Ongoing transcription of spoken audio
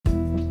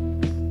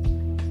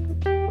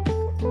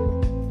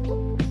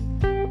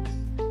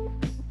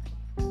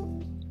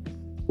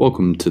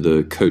Welcome to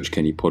the Coach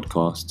Kenny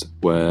podcast,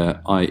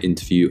 where I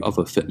interview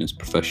other fitness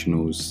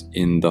professionals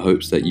in the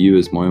hopes that you,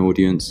 as my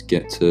audience,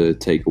 get to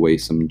take away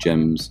some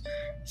gems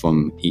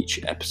from each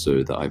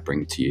episode that I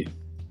bring to you.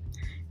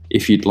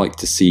 If you'd like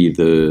to see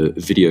the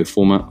video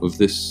format of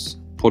this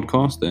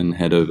podcast, then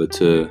head over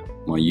to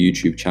my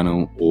YouTube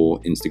channel or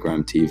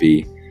Instagram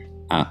TV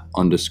at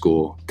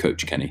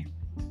 _Coach Kenny.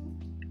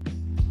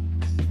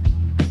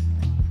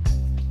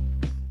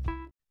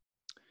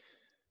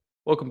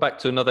 Welcome back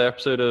to another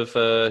episode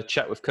of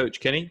Chat with Coach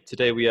Kenny.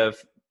 Today we have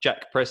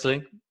Jack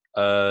Pressling,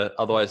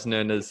 otherwise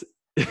known as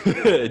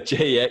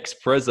JX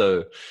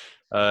Prezzo.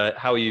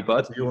 How are you,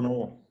 bud?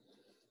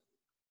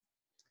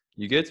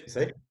 You good?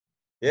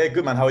 Yeah,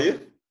 good, man. How are you?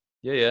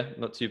 Yeah,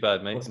 not too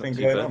bad, mate. What's been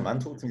going on, man?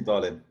 Talk to me,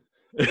 darling.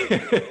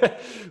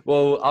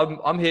 Well,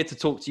 I'm here to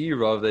talk to you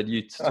rather than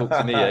you to talk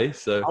to me, eh?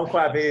 So I'm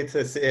quite happy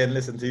to sit here and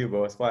listen to you,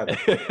 bro. It's fine.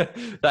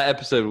 That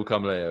episode will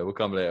come later. We'll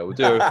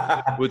do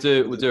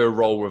a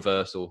role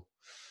reversal.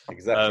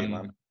 Exactly,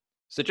 man.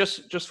 So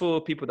just for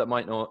people that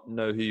might not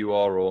know who you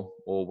are or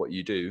what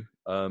you do,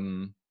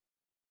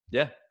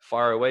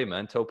 fire away,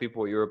 man. Tell people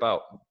what you're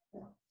about.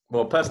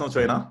 Well, personal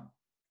trainer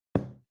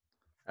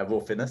at Raw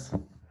Fitness,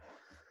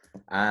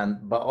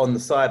 but on the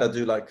side I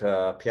do like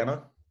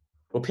piano.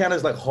 Well, piano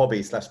is like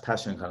hobby /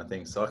 passion kind of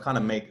thing. So I kind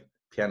of make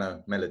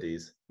piano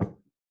melodies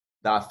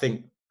that I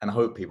think and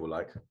hope people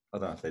like. I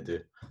don't know if they do.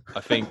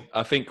 I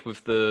think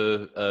with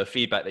the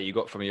feedback that you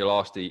got from your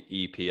last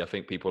EP, I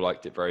think people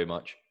liked it very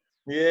much.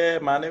 Yeah,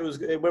 man, it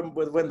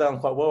went down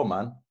quite well,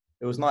 man.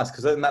 It was nice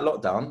because in that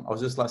lockdown, I was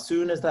just like,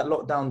 soon as that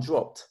lockdown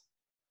dropped,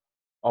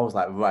 I was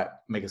like, right,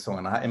 make a song.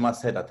 And in my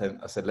head, I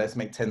said, let's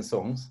make 10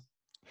 songs.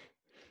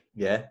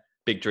 Yeah,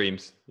 big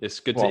dreams.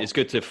 It's good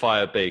to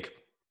fire big.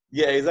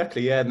 Yeah,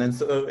 exactly. Yeah, and then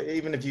so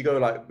even if you go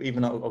like,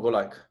 even I got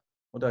like,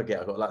 what did I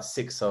get? I got like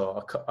 6,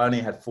 so I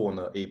only had 4 on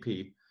the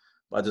EP,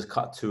 but I just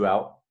cut 2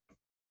 out,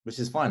 which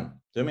is fine.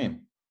 Do you know what I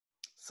mean?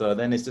 So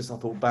then it's just, I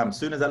thought, bam, as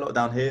soon as that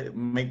lockdown here,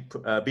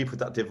 be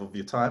productive of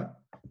your time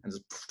and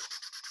just.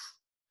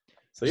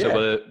 So yeah.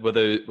 So were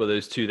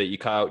those 2 that you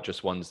cut out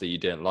just ones that you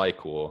didn't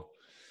like, or?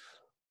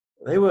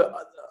 They were,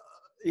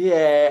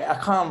 yeah. I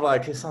kind of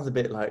like, it sounds a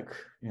bit like,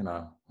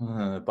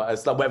 but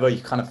it's like whatever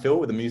you kind of feel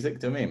with the music.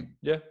 Do you know what I mean?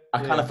 Yeah.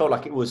 I kind of felt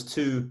like it was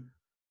too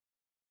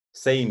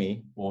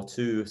samey or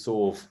too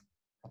sort of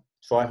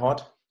try hard.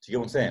 Do you get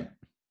what I'm saying?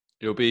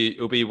 It'll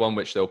be one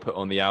which they'll put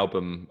on the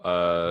album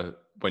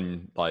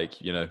when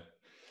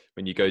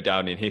when you go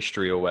down in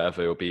history or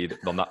whatever. It'll be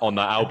on that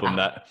album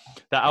that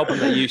album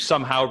that you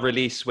somehow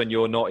release when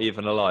you're not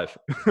even alive.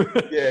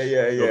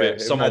 Yeah.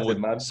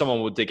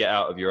 Someone would dig it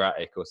out of your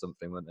attic or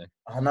something, wouldn't they?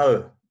 I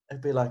know.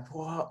 It'd be like,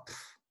 what?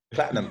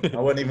 Platinum. I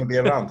wouldn't even be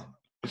around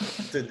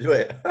to do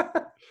it.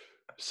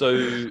 So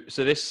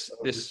this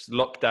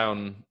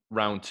lockdown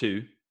round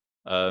 2,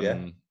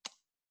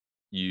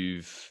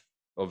 you've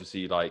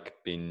obviously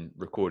been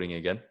recording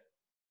again.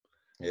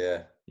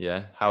 Yeah.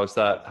 How's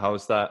that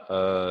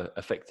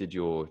affected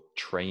your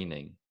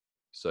training?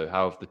 So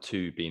how have the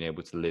 2 been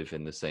able to live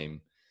in the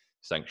same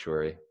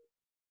sanctuary?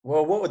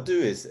 Well, what we'll do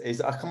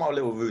is I come up with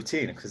a little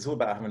routine, because it's all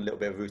about having a little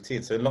bit of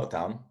routine. So in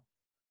lockdown, I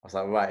was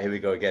like, right, here we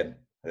go again.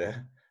 Yeah.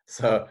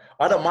 So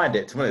I don't mind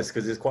it, to be honest,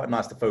 because it's quite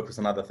nice to focus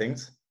on other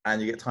things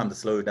and you get time to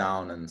slow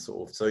down and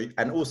sort of,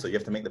 and also you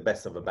have to make the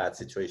best of a bad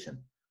situation.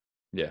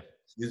 Yeah.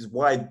 Because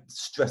why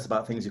stress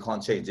about things you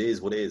can't change? It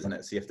is what it is, isn't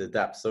it? So you have to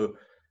adapt. So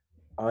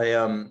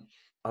I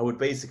would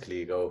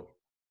basically go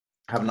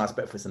have a nice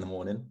breakfast in the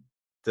morning.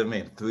 Do you know what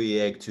I mean? 3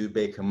 egg, 2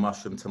 bacon,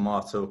 mushroom,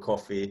 tomato,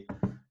 coffee.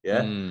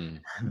 Yeah.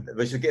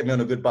 Which should get me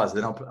on a good buzz.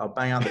 Then I'll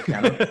bang out the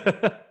piano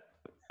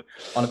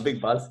on a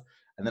big buzz.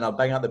 And then I'll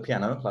bang out the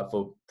piano, like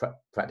for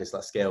practice,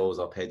 like scales,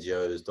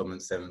 arpeggios,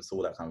 dominant sevenths,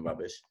 all that kind of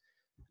rubbish.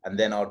 And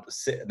then I'll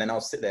sit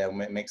there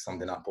and make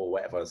something up or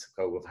whatever to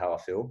go with how I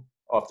feel.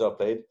 After I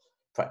played,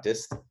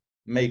 practiced,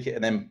 make it,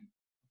 and then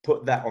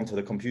put that onto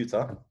the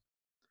computer.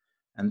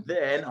 And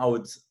then I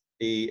would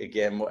eat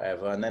again,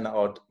 whatever. And then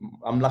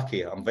I'm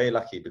very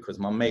lucky because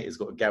my mate has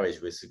got a garage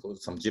with got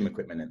some gym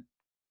equipment in.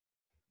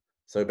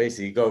 So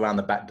basically you go around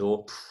the back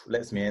door,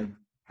 lets me in,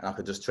 and I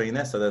could just train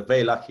there. So they're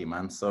very lucky,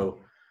 man. So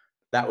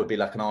that would be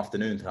like an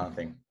afternoon kind of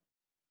thing.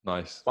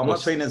 Nice. But I'm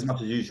not training as much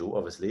as usual,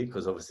 obviously,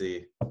 because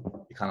obviously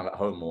you're kind of at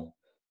home more.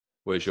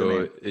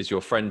 Is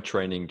your friend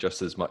training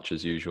just as much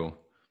as usual?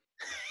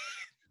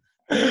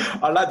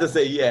 I like to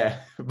say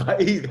yeah,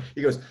 but he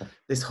goes,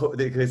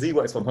 because he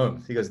works from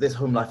home. He goes, this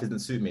home life doesn't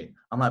suit me.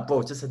 I'm like,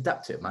 bro, just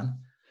adapt to it, man.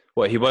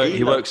 Well, he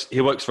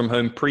works from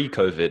home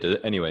pre-COVID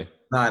anyway.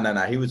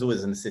 No. He was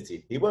always in the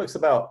city. He works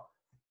about.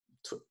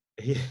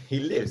 He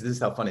lives. This is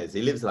how funny it is.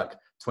 He lives like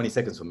 20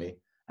 seconds from me,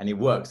 and he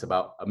works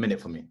about a minute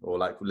from me, or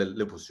like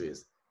Liverpool Street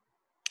is.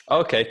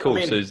 Okay, cool.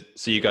 I mean,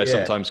 so you guys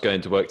sometimes go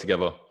into work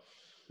together.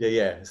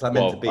 Yeah. It's like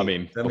meant to be. I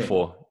mean,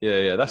 before.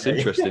 Yeah. That's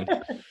interesting.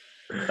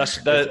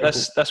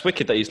 That's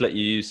wicked that he's let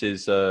you use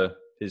his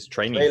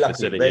training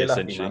facility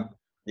essentially. Man.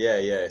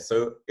 Yeah.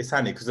 So it's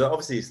handy because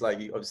obviously it's like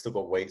I've still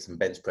got weights and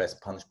bench press,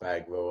 punch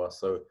bag, rower.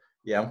 So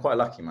yeah, I'm quite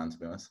lucky, man, to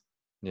be honest.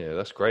 Yeah,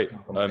 that's great.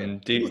 Can't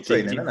complain. Do, You got do,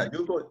 training, do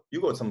innit?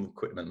 You got some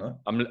equipment, no?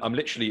 I'm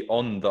literally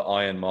on the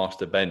Iron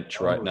Master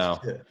bench right Oh now.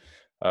 shit!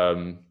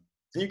 Um,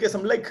 Can you get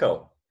some leg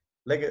curl,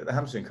 the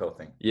hamstring curl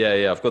thing?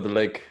 yeah, I've got the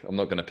leg. I'm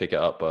not going to pick it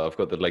up, but I've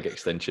got the leg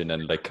extension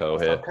and leg curl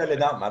here. Stop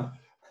curling out, man.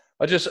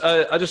 I just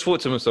thought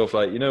to myself,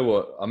 like, you know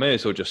what? I may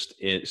as well just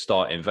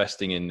start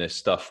investing in this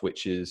stuff,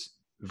 which is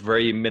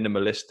very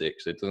minimalistic,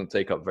 so it doesn't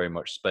take up very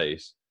much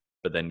space,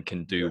 but then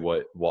can do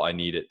Yeah. what I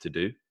need it to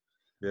do.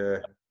 Yeah.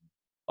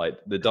 Like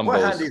the It's quite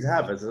dumbbells. handy to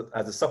have as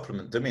a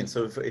supplement. Do you know what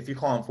I mean? So if you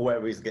can't, for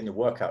whatever reason, get your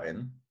workout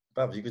in,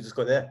 bruv, you could just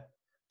go there.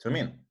 Do you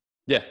know what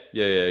I mean?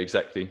 Yeah,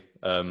 exactly.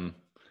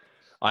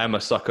 I am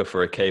a sucker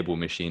for a cable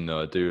machine,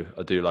 though. I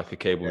do like a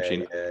cable Yeah,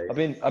 machine.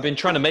 yeah. I've been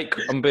trying to make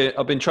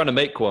I've been trying to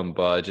make one,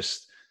 but I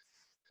just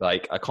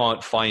like I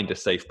can't find a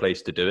safe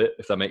place to do it.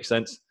 If that makes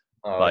sense.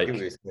 Oh, I get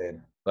what Like you're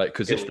saying.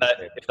 because Get what you're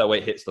saying. if that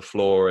weight hits the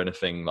floor or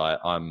anything, like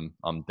I'm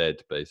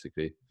dead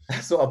basically.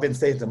 That's what I've been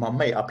saying to my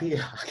mate.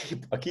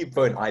 I keep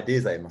throwing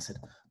ideas at him. I said,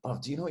 "Oh,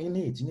 do you know what you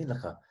need? You need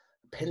like a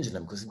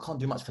pendulum because we can't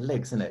do much for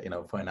legs, innit? You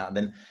know, throwing out. And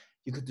then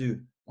you could do.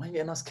 Why don't you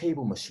get a nice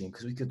cable machine?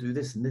 Because we could do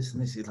this and this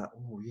and this." He's like,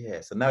 "Oh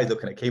yeah." So now he's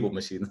looking at cable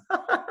machines.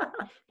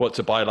 What,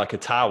 to buy like a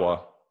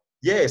tower?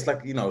 Yeah, it's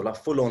like, like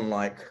full on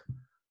like,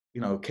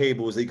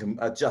 cables that you can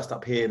adjust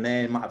up here and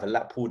there. You might have a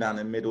lat pull down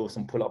in the middle,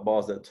 some pull up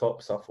bars at the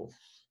top. So I thought,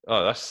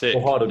 Oh, that's or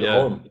sick. harder at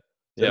Yeah, home.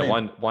 Do you know what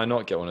I mean? Why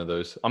not get one of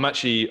those?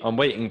 I'm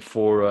waiting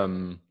for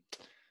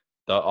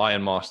the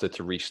Iron Master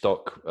to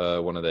restock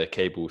one of their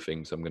cable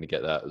things. I'm going to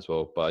get that as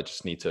well, but I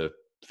just need to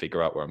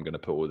figure out where I'm going to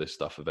put all this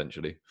stuff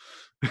eventually.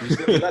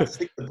 You like to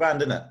stick to the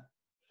brand, innit?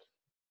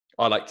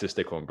 I like to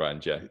stick on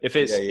brand, yeah. If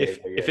Yeah, it's yeah,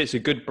 if it's a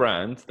good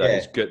brand yeah.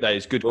 that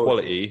is good Loyalty.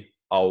 quality,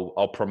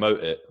 I'll promote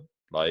it.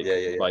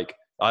 Yeah. Like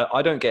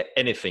I don't get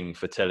anything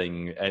for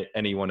telling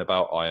anyone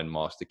about Iron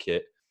Master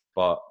kit,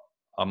 but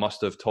I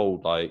must have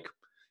told like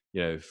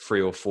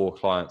 3 or 4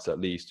 clients at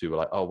least who were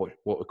like, oh,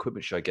 what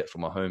equipment should I get for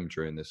my home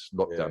during this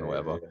lockdown or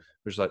whatever?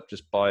 Which is like,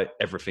 just buy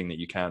everything that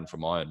you can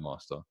from Iron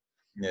Master.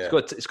 Yeah.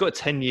 It's got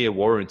a 10-year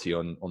warranty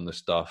on the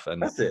stuff,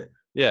 and That's it.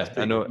 yeah, That's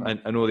and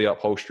pretty good. all the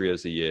upholstery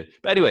is a year.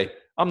 But anyway,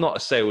 I'm not a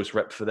sales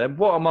rep for them.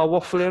 What am I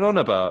waffling on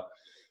about?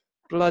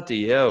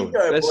 Bloody Keep hell!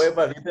 going, boy,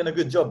 but you're doing a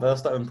good job. I'll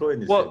start employing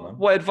you soon, man.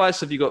 What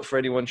advice have you got for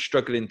anyone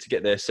struggling to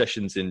get their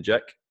sessions in,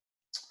 Jack?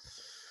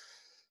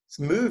 It's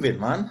moving,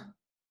 man.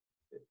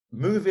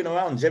 Moving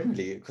around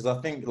generally, because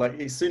I think like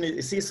it's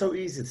so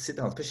easy to sit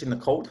down, especially in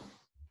the cold.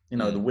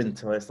 The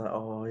winter. It's like,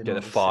 Get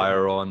the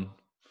fire on.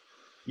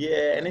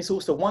 Yeah, and it's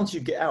also once you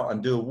get out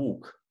and do a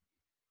walk,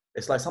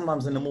 it's like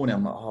sometimes in the morning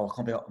I'm like, oh, I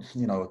can't be up.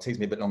 It takes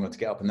me a bit longer to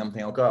get up, and then I'm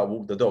thinking I'll go out and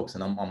walk the dogs,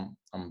 and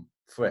I'm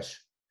fresh.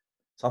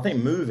 So I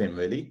think moving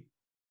really,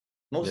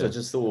 and also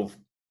just sort of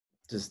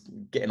just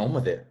getting on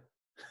with it.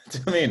 Do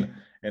you know what I mean?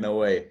 In a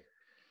way,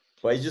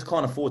 but you just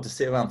can't afford to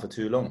sit around for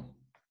too long.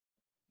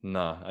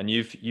 Nah, and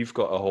you've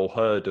got a whole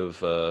herd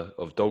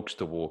of dogs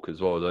to walk as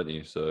well, don't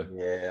you? So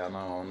Yeah, I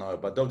know.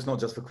 But dogs not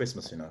just for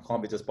Christmas,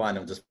 Can't be just buying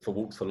them just for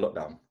walks for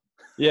lockdown.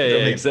 Yeah, You know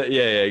what I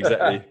mean?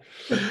 exactly.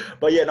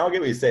 But yeah, no, I get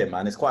what you're saying,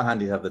 man. It's quite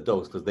handy to have the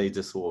dogs because they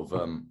just sort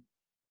of,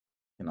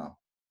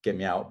 get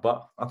me out.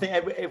 But I think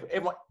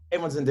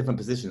everyone's in different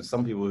positions.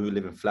 Some people who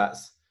live in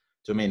flats,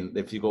 do you know what I mean?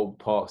 If you go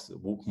parks,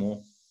 walk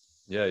more.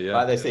 Yeah.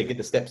 Like they say, get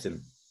the steps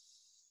in.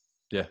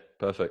 Yeah,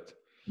 perfect.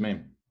 I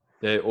mean,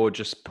 yeah, or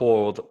just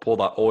pour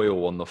that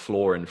oil on the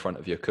floor in front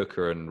of your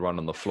cooker and run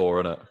on the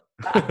floor, innit?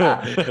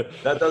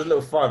 that does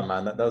look fun,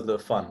 man. That does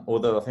look fun.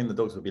 Although I think the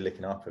dogs would be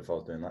licking up if I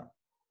was doing that.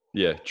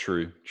 Yeah,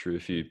 true.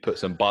 If you put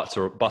some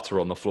butter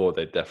on the floor,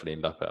 they'd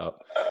definitely lap it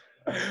up.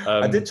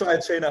 I did try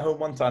and train at home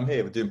one time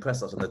here, doing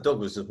press ups, and the dog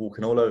was just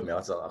walking all over me. I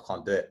was like, I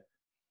can't do it.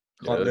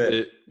 Can't do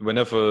it.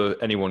 Whenever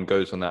anyone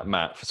goes on that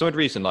mat, for some odd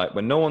reason, like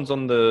when no one's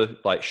on the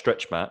like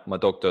stretch mat, my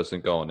dog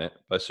doesn't go on it.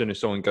 But as soon as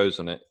someone goes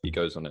on it, he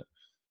goes on it.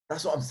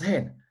 That's what I'm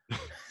saying.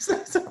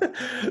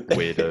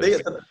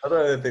 Weirdos. I don't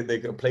know if they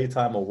got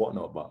playtime or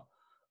whatnot, but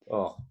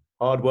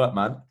hard work,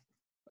 man.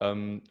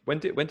 When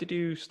did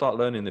you start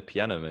learning the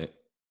piano, mate?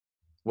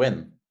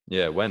 When?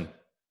 Yeah, when?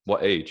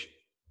 What age?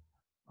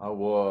 I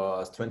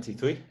was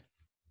 23.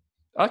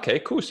 Okay,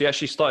 cool. So you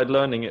actually started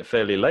learning it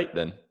fairly late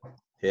then.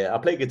 Yeah, I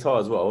played guitar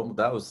as well.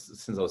 That was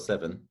since I was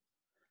 7.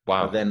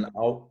 Wow. But then,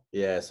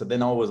 so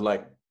then I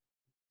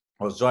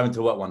was driving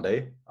to work one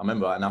day. I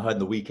remember, and I heard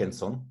the Weekend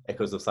song,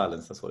 Echoes of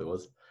Silence. That's what it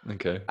was.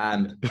 Okay.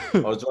 And I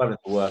was driving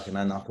to work, and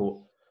then I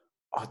thought,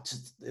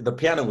 the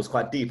piano was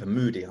quite deep and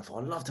moody. I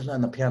thought, I'd love to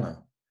learn the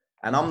piano.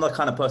 And I'm the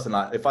kind of person,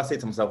 like, if I say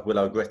to myself, will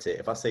I regret it?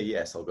 If I say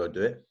yes, I'll go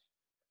do it.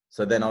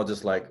 So then I'll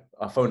just I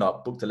phoned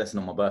up, booked a lesson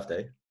on my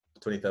birthday,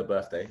 23rd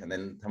birthday, and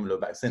then haven't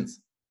looked back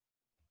since.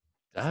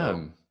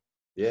 Damn.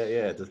 So,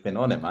 yeah, just been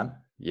on it, man.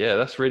 Yeah,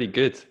 that's really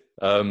good.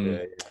 I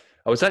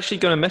was actually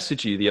going to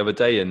message you the other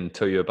day and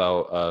tell you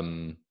about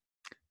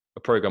a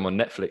program on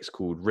Netflix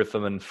called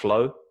Rhythm and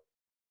Flow.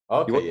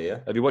 Okay, yeah.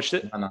 Have you watched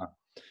it? No.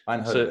 I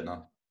haven't heard of it,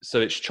 no.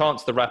 So it's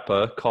Chance the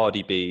Rapper,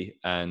 Cardi B,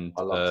 and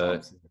I love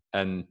Chance.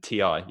 and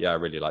T.I. Yeah, I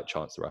really like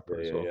Chance the Rapper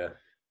as well. Yeah.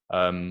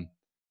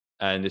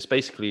 and it's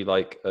basically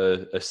like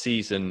a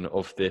season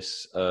of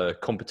this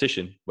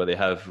competition where they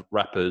have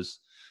rappers.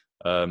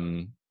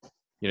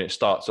 It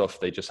starts off,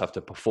 they just have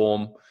to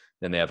perform,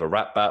 then they have a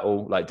rap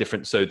battle, like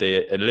different. So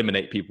they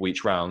eliminate people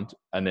each round,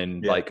 and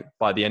then like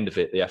by the end of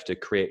it, they have to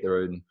create their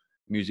own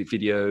music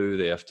video.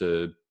 They have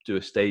to do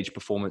a stage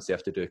performance. They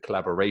have to do a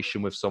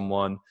collaboration with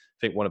someone. I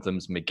think one of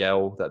them's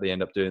Miguel that they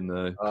end up doing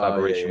the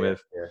collaboration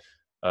with.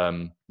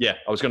 I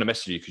was going to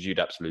message you because you'd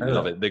absolutely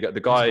love it.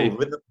 The guy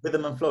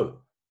Rhythm and Flow.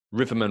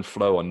 Rhythm and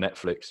Flow on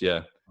Netflix.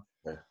 Yeah,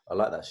 I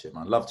like that shit,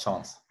 man. Love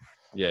Chance.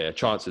 Yeah,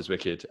 Chance is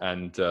wicked,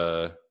 and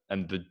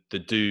the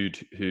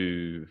dude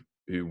who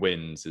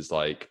wins is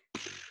like,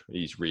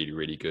 he's really,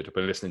 really good. I've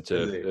been listening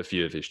to a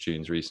few of his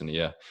tunes recently.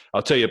 Yeah,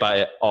 I'll tell you about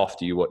it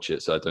after you watch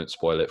it, so I don't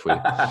spoil it for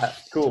you.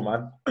 Cool,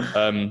 man.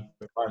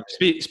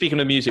 Speaking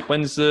of music,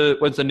 when's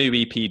the new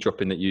EP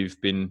dropping that you've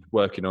been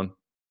working on?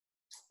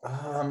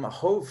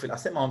 Hopefully, I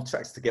sent my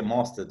tracks to get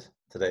mastered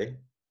today.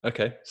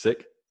 Okay,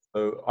 sick.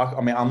 So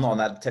I'm not on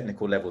that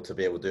technical level to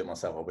be able to do it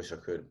myself. I wish I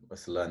could.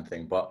 It's a learn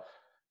thing, but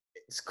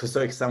it's because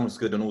it sounds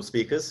good on all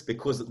speakers.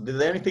 Because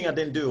the only thing I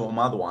didn't do on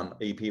my other one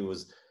EP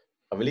was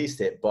I released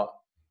it, but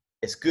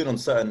it's good on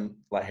certain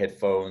like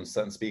headphones,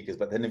 certain speakers.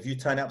 But then if you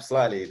turn it up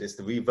slightly, there's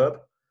the reverb.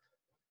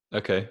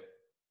 Okay.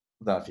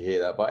 I don't know if you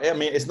hear that, but I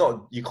mean, it's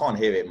not, you can't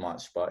hear it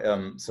much. But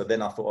so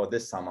then I thought,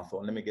 this time I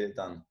thought, let me get it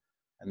done,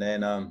 and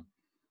then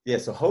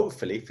so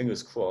hopefully,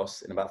 fingers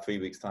crossed, in about 3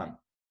 weeks' time.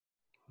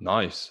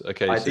 Nice.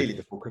 Okay. Ideally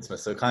before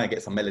Christmas, so kind of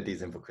get some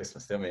melodies in for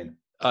Christmas. You know what I mean?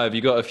 Have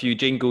you got a few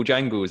jingle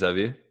jangles? Have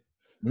you?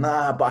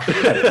 Nah, but I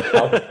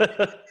have.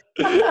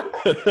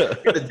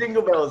 Get the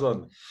jingle bells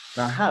on.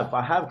 Now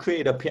I have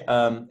created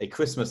a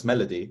Christmas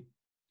melody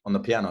on the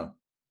piano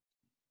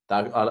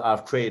that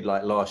I've created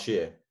like last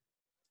year.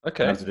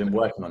 Okay. I've been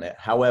working on it.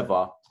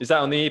 However, is that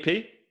on the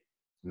EP?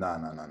 No.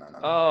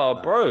 Oh,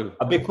 no. bro.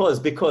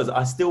 Because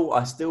I still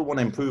want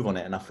to improve on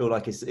it, and I feel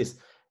like it's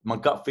my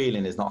gut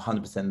feeling is not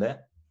 100%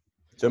 there.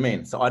 Do you know what I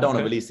mean? So I don't want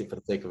to release it for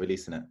the sake of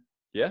releasing it.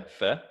 Yeah,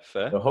 fair.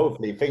 So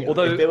hopefully,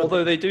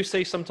 although they do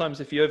say sometimes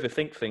if you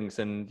overthink things,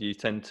 and you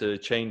tend to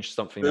change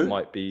something that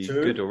might be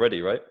good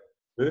already, right?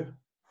 True.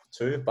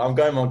 But I'm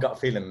going on gut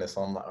feeling this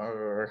one. Like,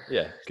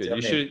 yeah,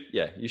 good.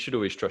 You should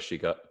always trust your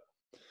gut.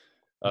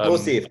 We'll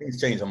see if things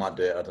change. I might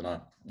do it. I don't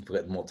know. If we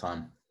get more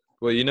time.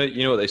 Well, you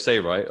know what they say,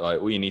 right?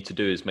 Like, all you need to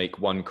do is make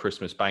one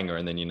Christmas banger,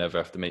 and then you never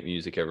have to make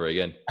music ever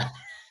again.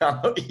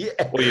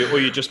 Yeah. Or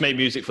you just make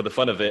music for the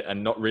fun of it,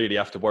 and not really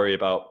have to worry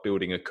about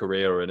building a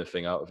career or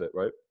anything out of it,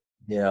 right?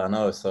 Yeah, I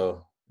know.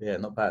 So yeah,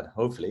 not bad.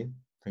 Hopefully,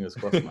 fingers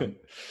crossed, man.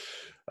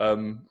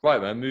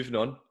 Right, man. Moving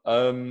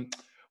on.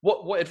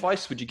 What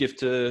advice would you give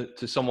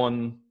to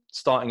someone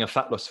starting a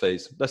fat loss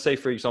phase? Let's say,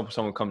 for example,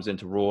 someone comes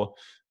into Raw.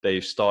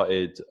 They've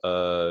started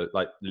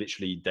like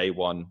literally day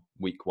one,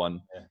 week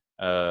one,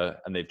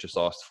 and they've just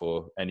asked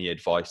for any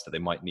advice that they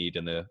might need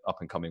in the up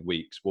and coming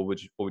weeks. What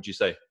would you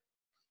say?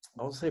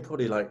 I would say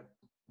probably like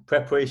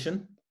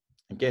preparation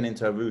and getting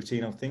into a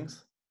routine of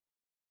things.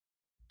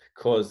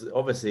 Because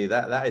obviously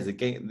that is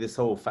again this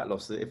whole fat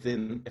loss. If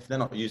they're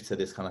not used to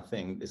this kind of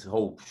thing, it's a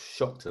whole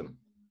shock to them.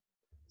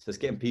 So it's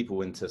getting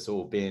people into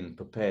sort of being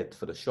prepared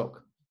for the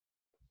shock.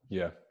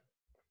 Yeah.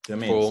 Do you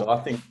know what I mean? So I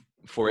think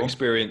for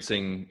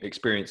experiencing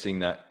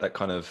that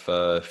kind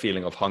of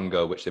feeling of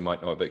hunger, which they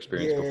might not have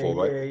experienced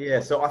before, right? Yeah.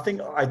 So I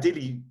think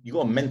ideally you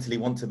got to mentally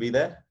want to be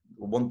there,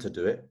 want to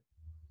do it,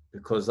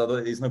 because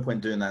otherwise there's no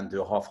point doing that and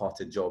do a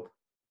half-hearted job.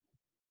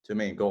 Do you know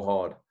what I mean? Go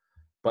hard,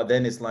 but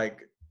then it's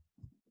like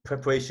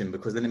preparation,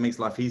 because then it makes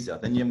life easier.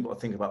 Then you haven't got to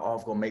think about,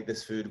 I've got to make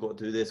this food, got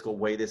to do this, got to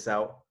weigh this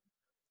out.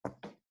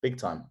 Big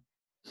time.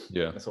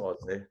 Yeah, that's what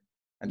I'd say.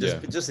 And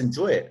just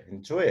enjoy it.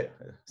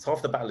 It's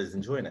half the battle is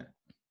enjoying it.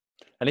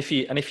 And if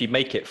you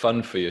make it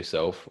fun for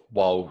yourself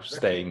while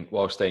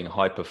staying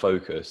hyper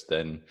focused,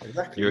 then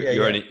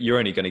you're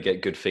only going to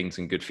get good things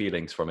and good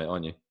feelings from it,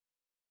 aren't you?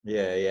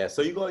 Yeah.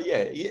 So you got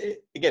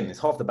again, it's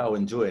half the battle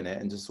enjoying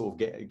it and just sort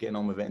of getting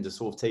on with it and just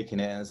sort of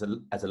taking it as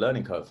a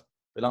learning curve.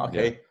 Be like,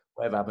 okay,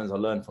 whatever happens, I'll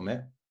learn from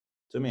it.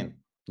 Do you know what I mean?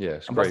 Yeah,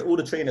 it's and great. Plus all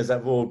the trainers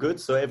that were all good,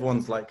 so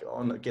everyone's like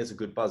gets a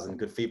good buzz and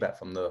good feedback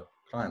from the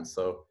clients.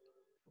 So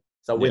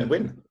it's a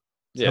win-win.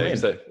 Yeah,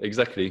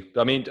 exactly.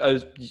 I mean,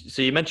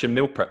 so you mentioned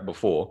meal prep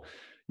before.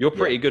 You're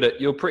pretty good at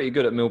meal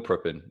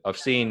prepping. I've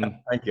seen.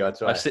 Thank you. I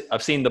try.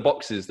 I've seen the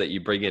boxes that you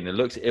bring in.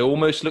 It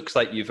almost looks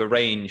like you've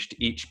arranged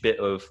each bit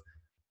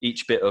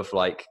of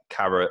like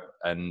carrot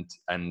and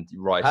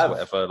rice,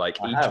 whatever, like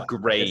each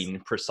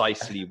grain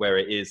precisely where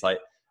it is. Like,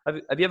 have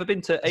you ever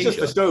been to Asia? It's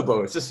just for show,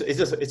 bro. It's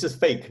just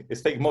fake.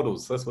 It's fake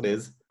models. That's what it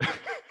is.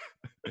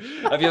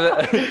 Have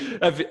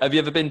you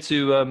ever been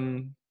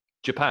to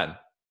Japan?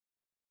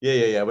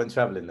 Yeah. I went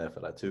traveling there for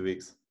like 2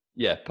 weeks.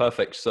 Yeah,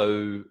 perfect.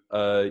 So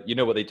you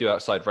know what they do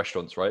outside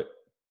restaurants, right?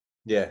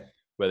 Yeah.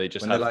 Where they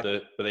just have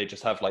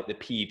like the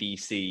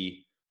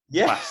PVC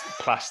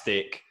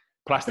plastic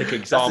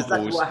examples.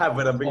 That's exactly what I have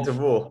when I've been to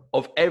Raw.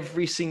 Of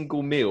every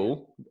single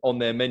meal on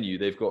their menu,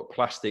 they've got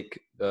plastic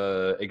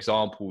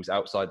examples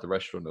outside the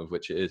restaurant of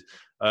which it is.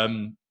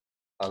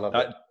 I love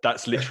it.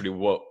 That's literally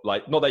what,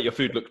 like, not that your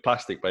food looks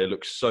plastic, but it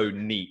looks so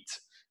neat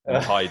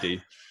and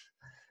tidy.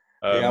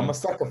 Yeah, I'm a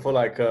sucker for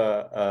like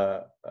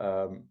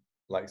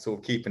sort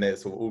of keeping it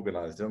sort of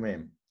organized. Do you know what I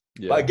mean?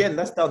 Yeah. But again,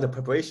 that's down to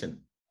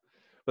preparation.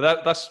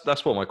 But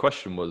that's what my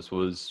question was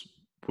would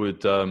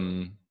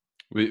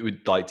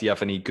like, do you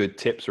have any good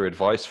tips or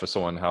advice for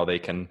someone how they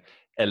can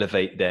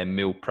elevate their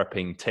meal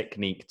prepping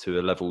technique to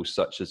a level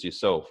such as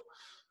yourself?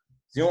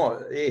 You know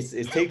what?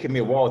 It's taken me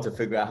a while to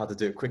figure out how to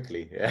do it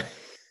quickly. Yeah.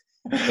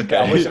 Okay.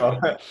 I wish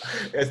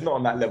it's not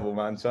on that level,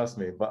 man. Trust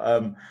me.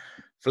 But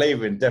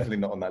flavoring definitely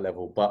not on that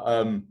level. But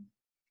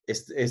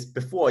it's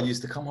before I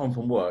used to come home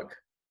from work,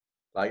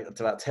 like at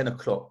about 10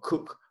 o'clock,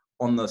 cook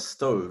on the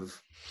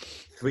stove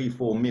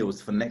 3-4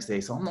 meals for the next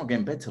day. So I'm not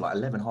getting bed till like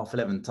 11, half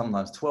 11,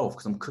 sometimes 12,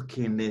 because I'm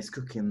cooking this,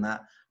 cooking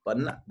that. But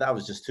that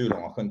was just too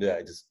long. I couldn't do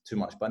it, just too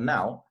much. But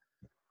now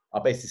I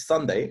basically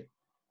Sunday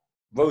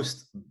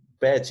roast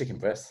bare chicken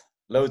breast,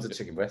 loads of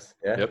chicken breast.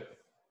 Yeah. Yep.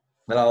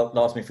 That'll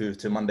last me through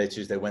to Monday,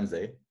 Tuesday,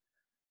 Wednesday.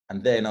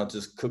 And then I'll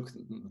just cook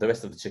the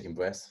rest of the chicken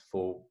breast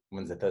for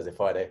Wednesday, Thursday,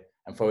 Friday,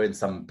 and throw in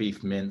some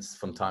beef mince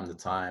from time to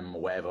time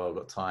or whatever I've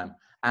got time.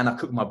 And I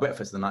cook my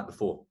breakfast the night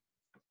before.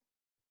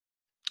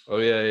 Oh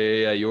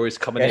yeah. You're always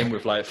coming in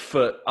with like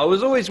I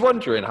was always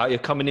wondering how you're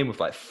coming in with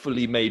like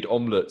fully made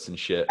omelets and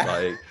shit.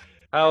 Like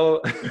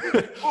how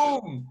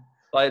Boom!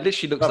 Like it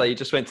literally looks like you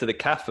just went to the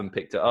cafe and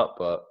picked it up,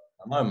 but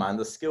I know, man,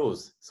 the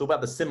skills. It's all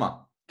about the simmer.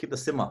 Keep the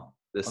simmer.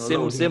 The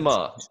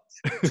simmer.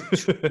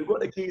 You've got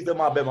the keys to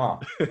my bimmer.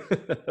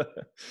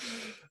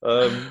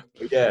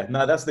 Yeah,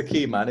 no, that's the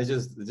key, man. It's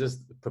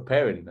just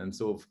preparing and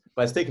sort of,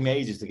 but it's taking me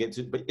ages to get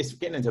to, but it's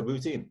getting into a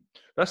routine.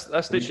 That's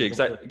literally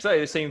exactly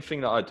the same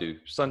thing that I do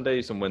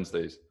Sundays and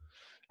Wednesdays,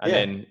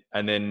 and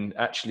then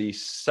actually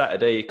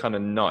Saturday kind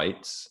of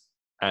nights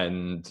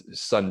and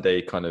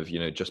Sunday kind of,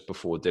 just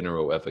before dinner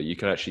or whatever, you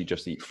can actually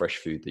just eat fresh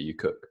food that you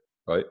cook,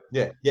 right?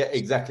 Yeah,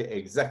 exactly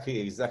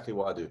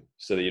what I do.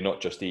 So that you're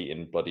not just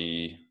eating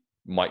bloody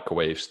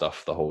microwave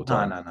stuff the whole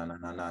time.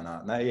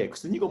 No, yeah,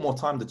 because then you got more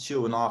time to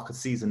chill and I could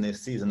season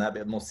this, season that,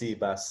 bit more sea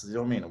bass, you know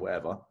what I mean, or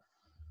whatever.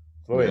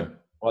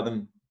 Rather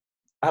than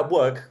at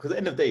work, because at the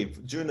end of the day,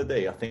 during the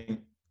day, I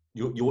think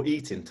you're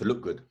eating to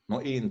look good,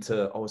 not eating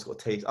to, it's got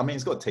to taste. I mean,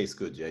 it's got to taste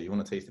good, yeah, you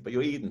want to taste it, but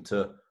you're eating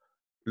to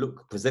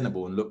look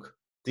presentable and look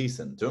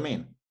decent. Do you know what I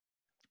mean?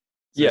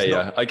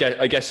 So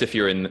I guess if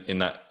you're in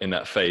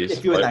that phase,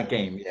 if you're in that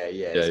game,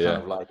 it's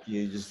kind of like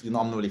you're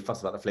not really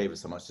fussed about the flavor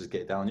so much. Just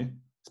get it down you,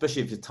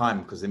 especially if you're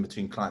time, because in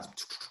between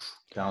clients,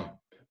 down.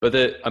 But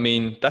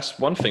that's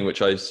one thing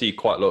which I see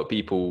quite a lot of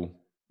people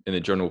in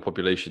the general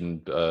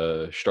population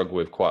struggle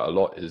with quite a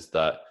lot, is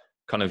that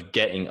kind of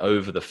getting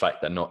over the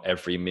fact that not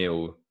every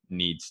meal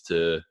needs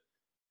to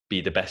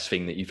be the best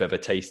thing that you've ever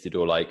tasted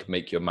or like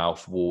make your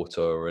mouth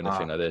water or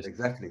anything like this.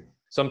 Exactly.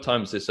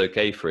 Sometimes it's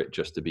okay for it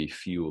just to be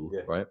fuel,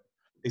 right?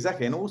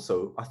 Exactly. And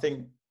also, I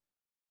think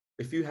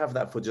if you have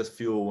that for just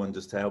fuel and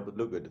just to help it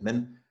look good,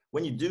 then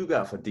when you do go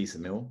out for a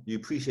decent meal, you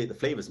appreciate the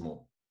flavors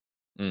more.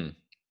 Yeah,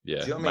 do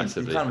you know what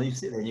massively. I mean? You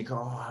sit there and you go,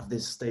 I have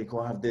this steak,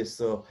 or I have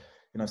this,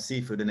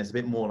 seafood, and it's a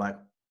bit more like,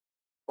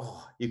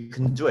 you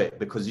can enjoy it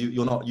because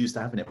you're not used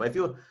to having it. But if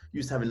you're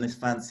used to having this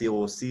fancy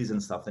or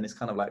seasoned stuff, then it's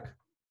kind of like,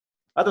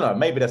 I don't know,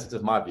 maybe that's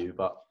just my view,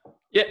 but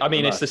yeah, I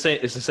mean, it's the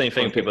same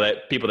thing. People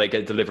that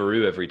get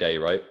Deliveroo every day,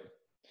 right?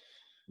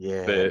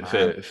 Yeah.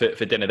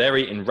 For dinner, they're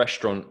eating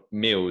restaurant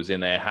meals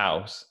in their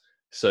house,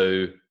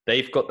 so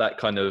they've got that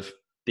kind of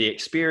the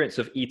experience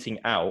of eating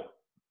out,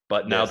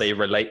 but now they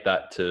relate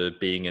that to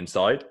being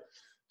inside.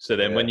 So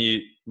then when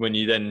you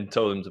then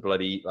tell them to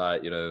bloody eat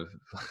like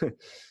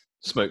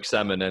smoked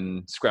salmon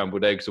and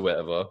scrambled eggs or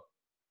whatever,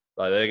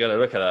 like they're gonna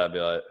look at that and be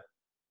like,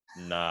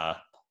 nah,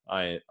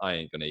 I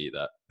ain't gonna eat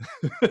that.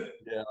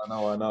 Yeah, I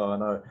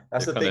know.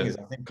 That's the thing, is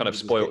I think kind of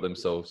spoiled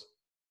themselves.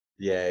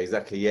 Yeah,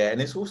 exactly. Yeah,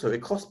 and it's also,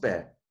 it costs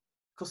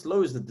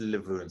loads to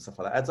deliver and stuff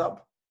like that. Adds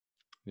up.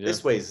 Yeah.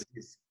 This way is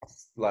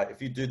like,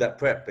 if you do that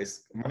prep,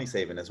 it's money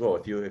saving as well.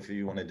 If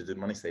you wanted to do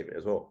money saving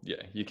as well.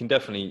 Yeah, you can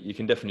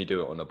definitely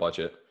do it on a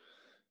budget.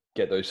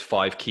 Get those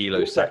 5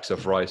 kilo sacks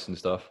of rice and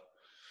stuff.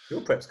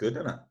 Your prep's good,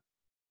 isn't it?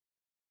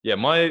 Yeah,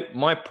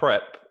 my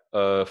prep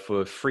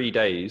for 3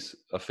 days,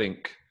 I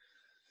think,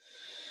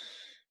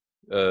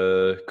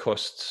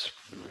 costs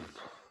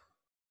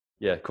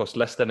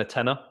less than a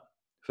tenner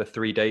for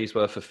 3 days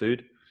worth of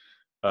food.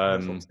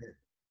 And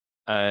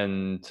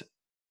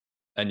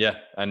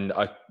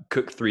I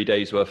cook 3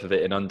 days worth of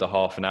it in under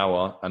half an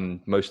hour, and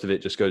most of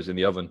it just goes in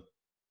the oven.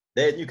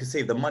 Then you can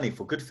save the money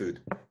for good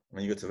food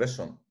when you go to a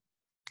restaurant.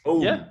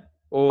 Oh yeah,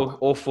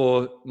 or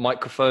for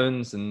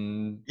microphones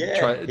and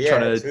trying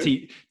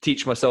to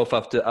teach myself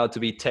how to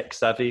be tech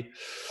savvy.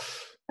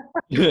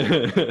 Doing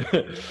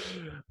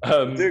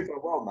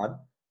quite well, man.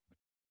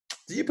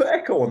 Did you put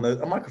echo on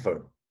a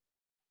microphone?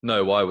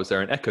 No, why was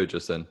there an echo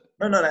just then?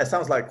 No. It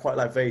sounds like quite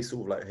like very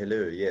sort of like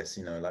hello, yes,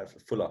 like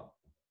fuller.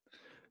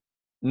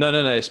 No.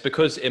 It's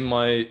because in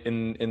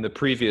the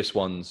previous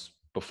ones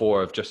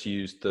before, I've just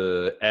used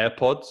the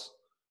AirPods.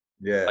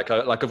 Yeah.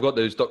 Like I've got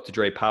those Dr.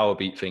 Dre Power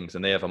Beat things,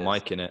 and they have a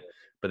mic in it.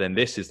 But then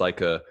this is like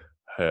a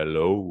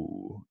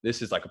Hello.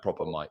 This is like a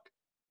proper mic.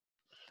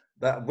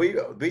 That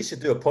we should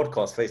do a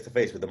podcast face to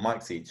face with the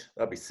mics each.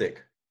 That'd be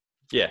sick.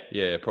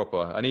 Yeah,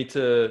 proper.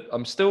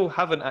 I'm still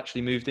haven't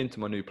actually moved into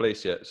my new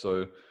place yet.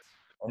 So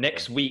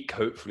next week,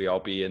 hopefully I'll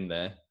be in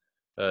there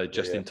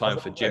just in time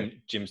for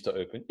gyms to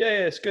open.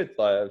 Yeah, it's good.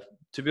 Like,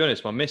 to be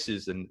honest, my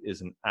missus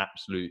is an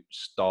absolute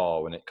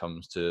star when it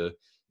comes to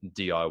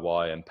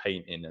DIY and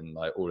painting and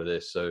like all of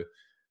this. So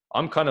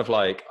I'm kind of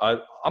like,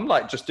 I'm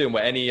like just doing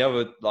what any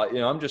other, like,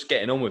 I'm just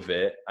getting on with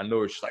it. And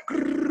Laura's just like,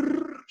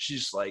 she's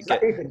just like,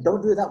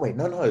 don't do it that way.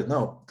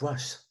 No.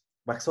 Brush.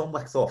 Wax on,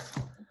 wax off.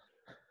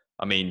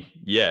 I mean,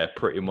 yeah,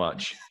 pretty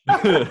much.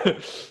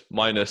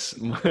 minus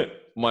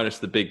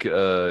the big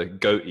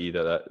goatee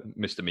that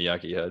Mr.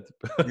 Miyagi had.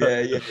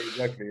 yeah,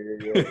 exactly.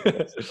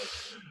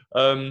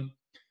 Yeah.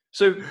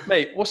 So,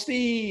 mate, what's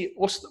the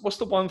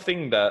one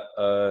thing that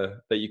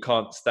that you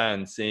can't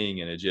stand seeing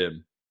in a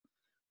gym?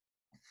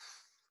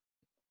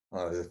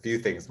 Oh, there's a few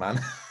things, man.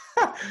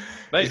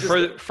 Mate,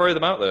 throw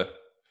them out there.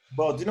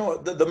 Well, do you know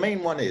what the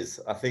main one is?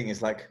 I think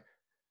it's like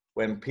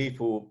when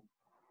people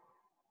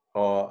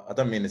are, I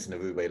don't mean this in a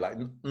rude way, like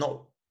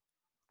not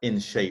in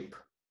shape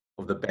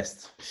of the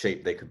best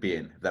shape they could be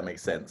in, if that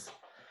makes sense.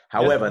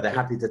 However, they're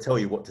happy to tell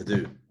you what to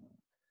do.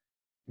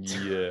 Yeah.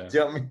 Do you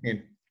know what I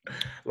mean?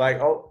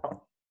 Like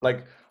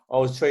I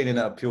was training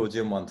at a Pure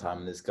Gym one time,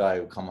 and this guy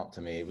would come up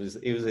to me.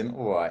 He was in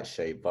all right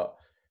shape, but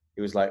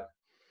he was like,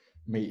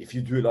 "Mate, if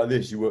you do it like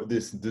this, you work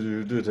this."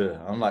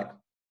 I'm like,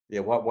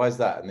 "Yeah, why is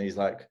that?" And he's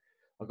like,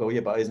 I go,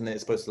 "Yeah, but isn't it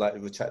supposed to like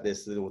retract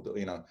this, or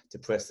to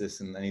press this?"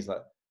 And he's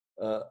like,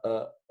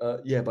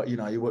 yeah, but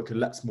you work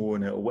lats more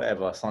in it or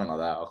whatever, something like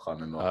that. I can't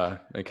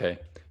remember. Okay,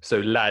 so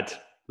lad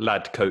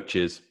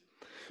coaches.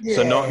 Yeah.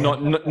 So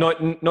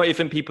not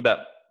even people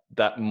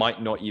that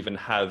might not even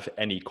have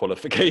any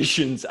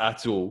qualifications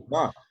at all.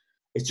 No,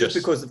 it's just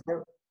because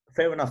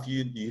fair enough.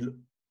 You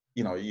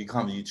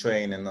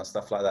train and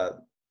stuff like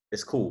that.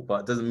 It's cool,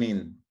 but it doesn't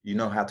mean you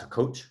know how to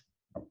coach.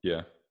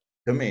 Yeah.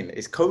 I mean,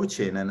 it's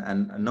coaching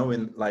and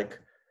knowing, like,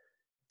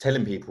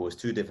 telling people is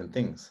two different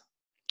things.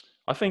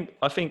 I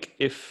think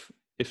if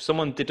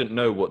someone didn't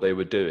know what they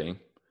were doing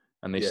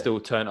and they still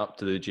turn up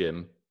to the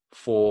gym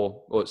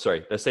let's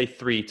say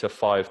 3 to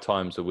 5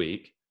 times a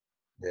week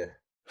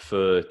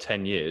for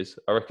 10 years,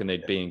 I reckon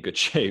they'd be in good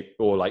shape,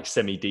 or like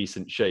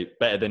semi-decent shape,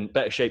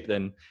 better shape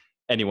than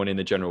anyone in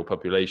the general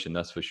population,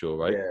 that's for sure,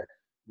 right?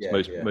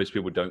 Most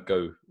people don't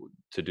go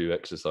to do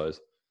exercise.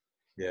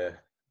 Yeah.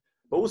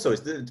 But also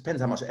it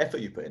depends how much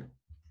effort you put in.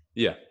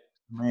 Yeah.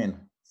 Man.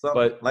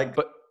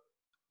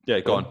 Yeah,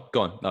 go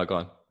on. No, go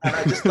on. And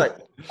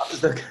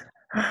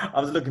I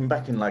was looking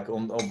back in, like,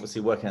 on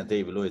obviously working at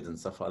David Lloyd's and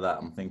stuff like that.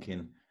 I'm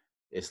thinking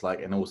it's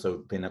like, and also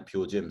being at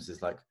Pure Gyms,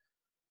 it's like,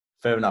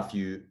 fair enough,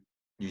 you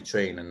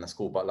train and that's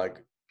cool, but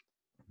like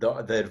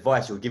the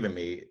advice you're giving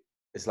me,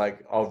 it's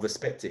like, I'll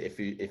respect it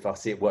if I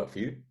see it work for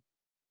you.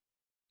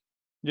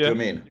 Yeah. Do you know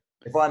what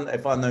I mean?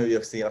 If I know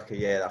you see, okay,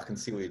 yeah, I can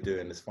see what you're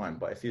doing, it's fine.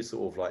 But if you're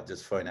sort of like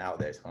just throwing it out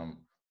there, do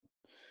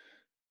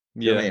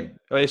you know what I mean?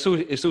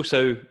 It's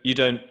also you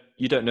don't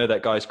know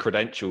that guy's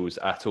credentials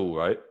at all,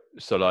 right?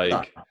 So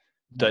like,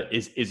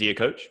 is he a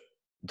coach?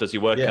 Does he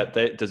work at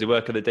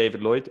the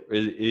David Lloyd?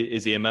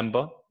 Is he a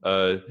member?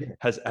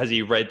 Has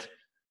he read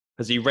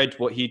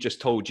what he just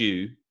told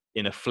you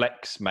in a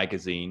Flex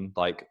magazine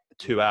like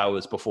 2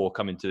 hours before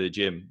coming to the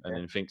gym, and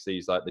then thinks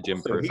he's like the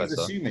gym professor?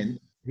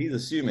 He's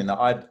assuming that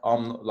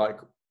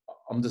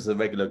I'm just a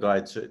regular guy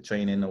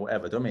training or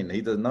whatever. Do you know what I mean?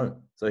 He doesn't know,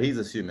 so he's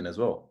assuming as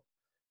well.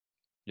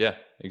 Yeah,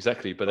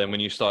 exactly. But then when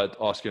you start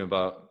asking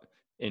about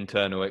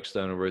internal,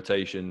 external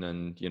rotation,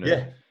 and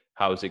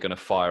how is it going to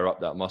fire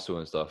up that muscle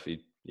and stuff, you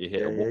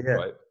hit a wall,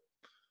 right?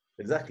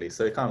 Exactly.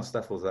 So it kind of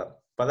stifles that.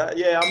 But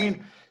I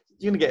mean,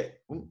 you're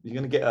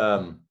gonna get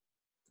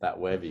that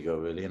wherever you go,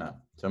 really, Do you know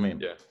what I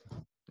mean?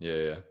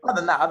 Yeah.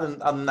 Other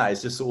than that,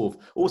 it's just sort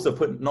of also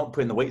not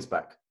putting the weights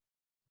back.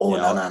 Oh,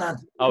 yeah, no.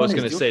 I was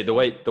going to say the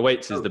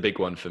weights is the big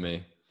one for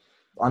me.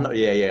 I know.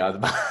 Yeah.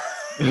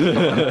 Do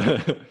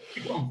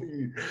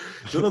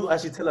you know?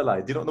 Actually, tell a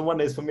lie. Do you know what the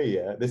one is for me?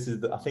 Yeah,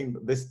 I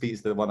think this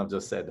beats the one I've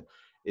just said.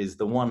 Is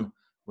the one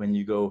when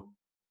you go,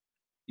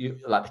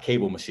 like the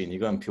cable machine. You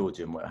go in Pure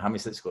Gym. How many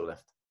sets you got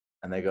left?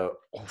 And they go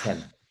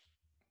 10.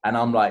 And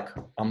I'm like,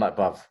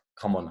 bruv,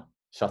 come on,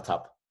 shut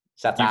up.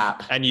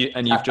 And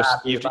you've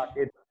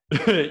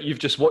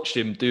just watched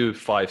him do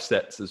 5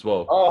 sets as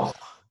well. Oh.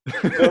 Do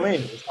you know what I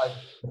mean? It's like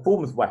the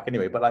form is whack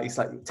anyway, but like it's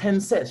like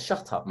 10 sets,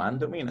 shut up, man.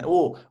 Do you know what I mean?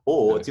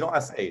 Or do you know what I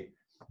say?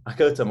 I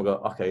go to him, I go,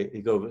 okay,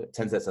 you go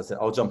 10 sets, I said,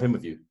 I'll jump in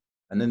with you.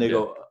 And then they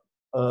go,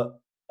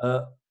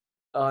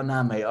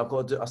 nah, mate, I've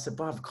got to do. I said,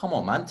 bruv, come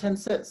on, man, 10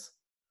 sets.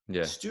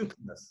 Yeah.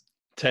 Stupidness.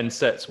 10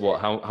 sets, what?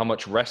 How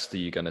much rest are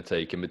you going to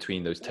take in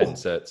between those 10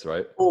 sets,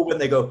 right? Or when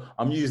they go,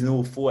 I'm using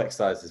all 4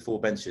 exercises,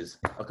 4 benches.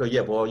 I go,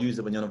 yeah, well, I'll use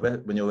it when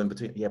you're in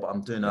between. Yeah, but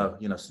I'm doing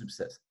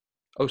supersets.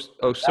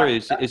 Oh,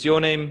 sorry. Is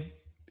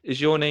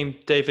your name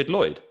David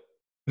Lloyd?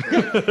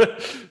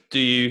 Do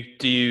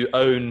you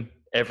own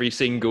every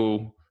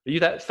single Are you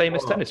that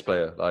famous Oh, tennis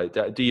player? Like,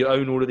 do you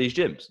own all of these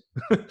gyms?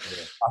 yeah.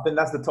 I think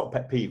that's the top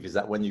pet peeve is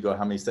that when you go,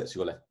 how many sets you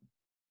got left?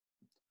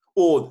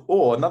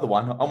 Or another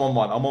one. I'm on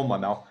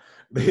one now.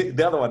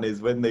 The other one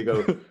is when they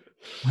go,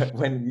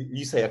 when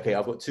you say, okay,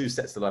 I've got 2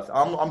 sets to left.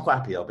 I'm quite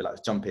happy. I'll be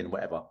like, jump in,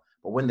 whatever.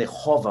 But when they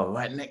hover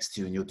right next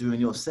to you and you're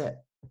doing your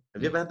set,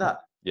 have you ever had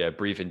that? Yeah,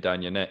 breathing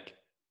down your neck.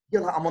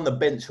 You're like, I'm on the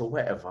bench or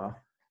whatever,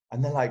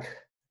 and they're like,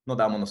 not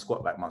that I'm on the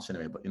squat back much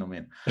anyway, but you know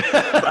what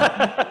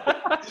I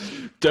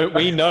mean. Don't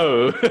we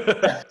know?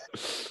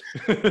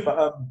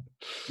 But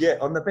yeah,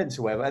 on the bench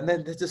or whatever, and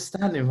then they're just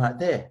standing right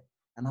there,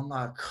 and I'm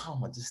like,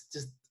 come on, just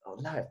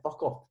no,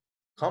 fuck off,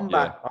 come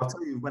back. I'll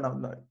tell you when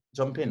I'm like,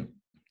 jump in.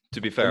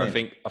 To be fair, I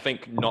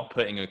think not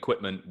putting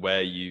equipment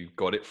where you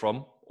got it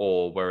from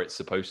or where it's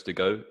supposed to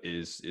go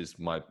is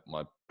my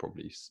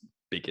probably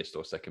biggest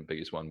or second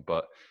biggest one.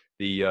 But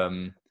the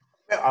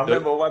I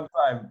remember one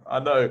time. I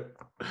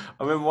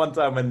remember one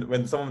time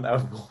when someone I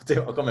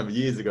can't remember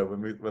years ago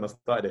when I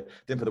started it,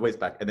 didn't put the weights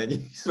back, and then you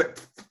just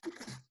went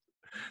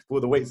pull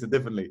the weights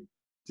differently.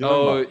 Do you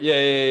remember?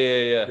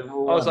 Yeah.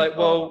 I was like,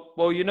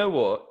 well, you know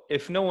what?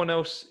 If no one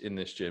else in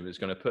this gym is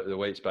going to put the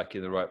weights back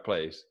in the right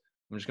place,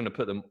 I'm just going to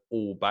put them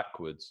all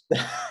backwards.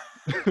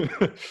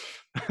 I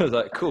was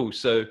like, cool.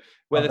 So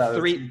where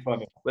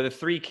the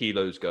 3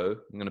 kilos go,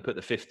 I'm going to put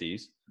the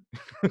 50s.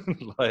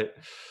 Like,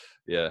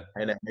 yeah.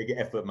 And make it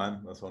effort,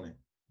 man. That's funny.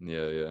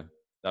 Yeah.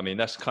 I mean,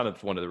 that's kind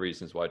of one of the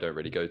reasons why I don't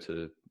really go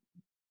to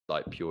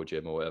like Pure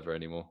Gym or whatever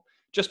anymore.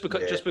 Just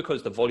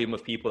because the volume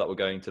of people that were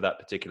going to that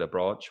particular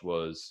branch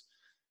was,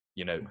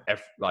 you know,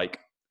 like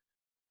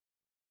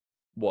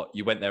what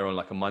you went there on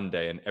like a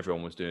Monday and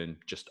everyone was doing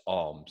just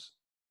arms.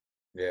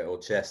 Yeah, or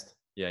chest.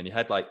 Yeah, and you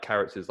had like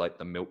characters like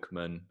the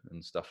Milkman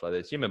and stuff like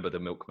this. You remember the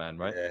Milkman,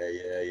 right?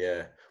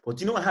 Yeah. Well,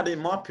 do you know what I had in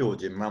my Pure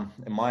Gym, man,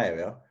 in my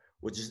area?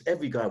 Which is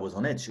every guy was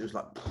on edge. It was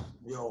like,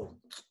 yo,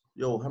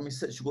 how many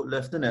sets you got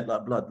left in it?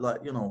 Like blood,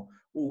 like, you know,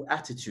 all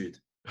attitude.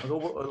 I go,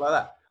 what, like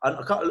that. And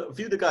a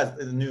few of the guys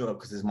knew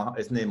because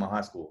it's near my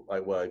high school,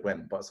 like where I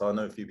went. But so I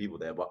know a few people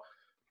there. But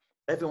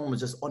everyone was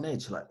just on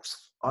edge, like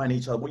eyeing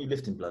each other. What are you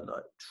lifting, blood?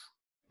 Like,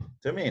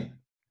 do you know what I mean?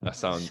 That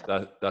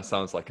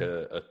sounds like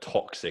a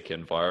toxic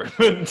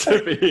environment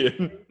to be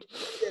in.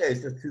 Yeah,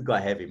 it's just too guy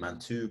heavy, man.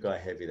 Too guy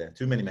heavy there.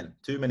 Too many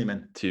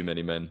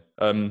men.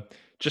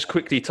 Just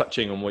quickly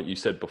touching on what you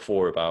said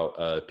before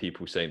about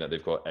people saying that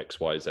they've got X,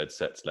 Y, Z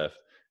sets left.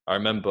 I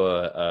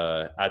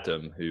remember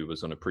Adam, who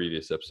was on a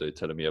previous episode,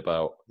 telling me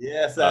about.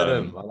 Yes,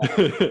 Adam.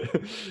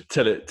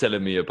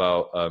 telling me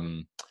about.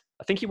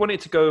 I think he wanted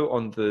to go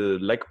on the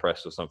leg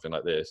press or something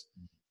like this,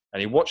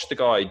 and he watched the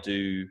guy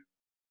do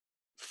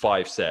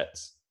 5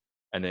 sets.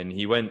 And then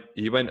he went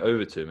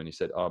over to him and he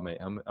said, "Oh mate,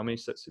 how many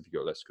sets have you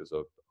got left? Because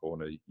I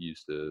want to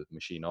use the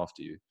machine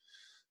after you."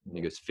 And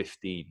he goes,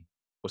 15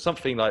 or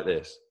something like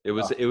this. It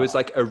was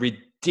like a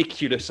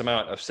ridiculous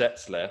amount of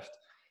sets left.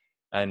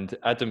 And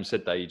Adam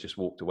said that he just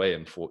walked away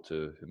and thought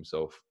to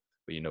himself,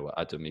 "Well, you know what,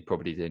 Adam, he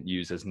probably didn't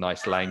use as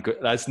nice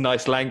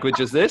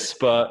language as this,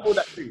 but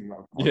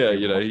yeah,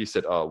 you know, he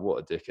said, oh, what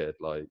a dickhead!"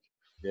 Like,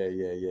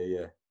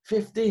 yeah.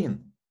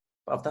 15,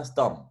 but that's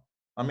dumb.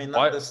 I mean,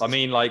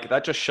 like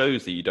that just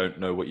shows that you don't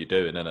know what you're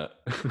doing, innit?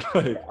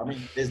 I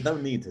mean, there's no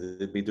need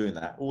to be doing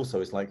that.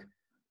 Also, it's like,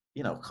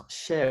 you know,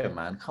 share,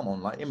 man. Come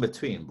on, like in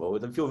between, bro.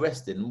 If you're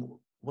resting,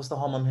 what's the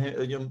harm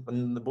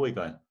and the boy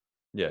going?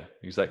 Yeah,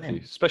 exactly.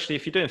 Man. Especially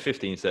if you're doing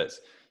 15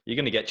 sets, you're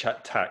going to get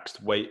taxed.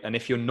 And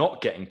if you're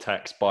not getting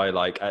taxed by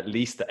like at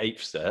least the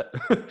 8th set,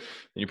 then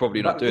you're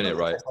probably not doing it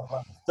right.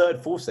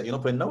 Third, 4th set, you're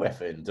not putting no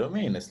effort in. Do you know what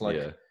I mean? It's like,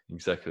 yeah,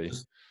 exactly.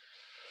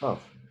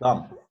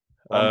 Dumb.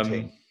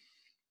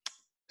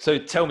 So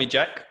tell me,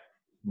 Jack,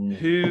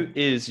 who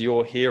is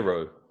your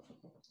hero?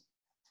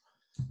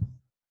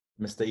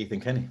 Mr. Ethan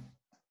Kenny.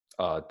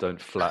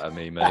 Don't flatter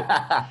me, mate.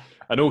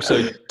 And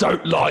also,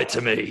 don't lie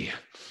to me.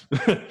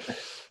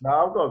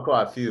 No, I've got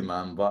quite a few,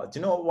 man. But do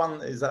you know what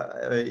one is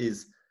that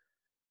is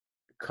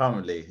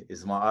currently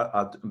is I'm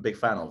a big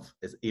fan of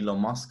is Elon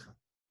Musk.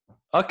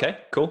 Okay,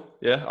 cool.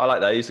 Yeah, I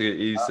like that.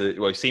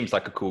 He seems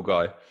like a cool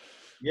guy.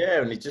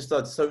 Yeah, and he's just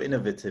so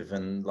innovative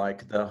and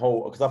like the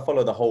whole, because I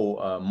follow the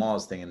whole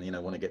Mars thing and, you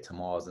know, want to get to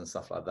Mars and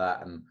stuff like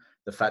that. And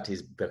the fact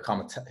he's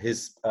become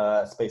his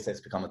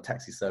SpaceX become a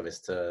taxi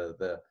service to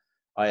the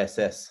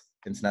ISS,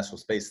 International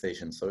Space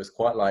Station. So it's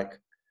quite like,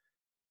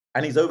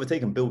 and he's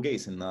overtaken Bill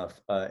Gates in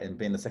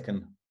being the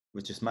second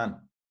richest man.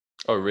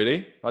 Oh,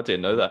 really? I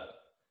didn't know that.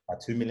 By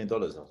 $2 million,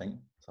 I think,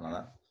 something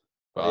like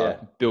that. Yeah.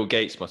 Bill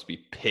Gates must be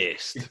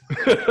pissed.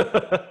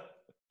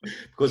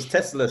 Because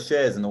Tesla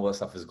shares and all that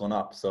stuff has gone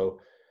up. So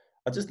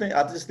I just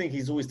think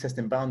he's always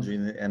testing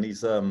boundaries, and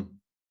he's I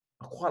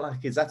quite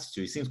like his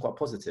attitude. He seems quite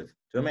positive. Do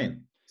you know what I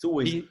mean? It's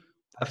always.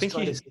 I think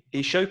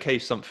he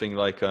showcased something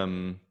like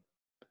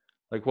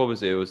what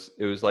was it?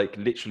 It was like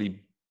literally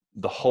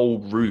the whole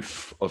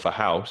roof of a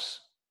house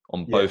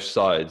on both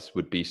sides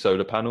would be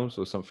solar panels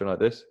or something like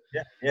this.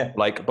 Yeah.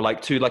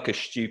 But to like a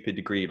stupid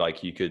degree,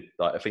 like you could,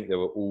 like, I think there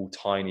were all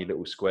tiny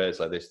little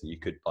squares like this that you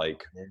could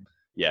like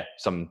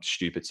some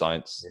stupid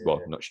science. Yeah.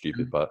 Well, not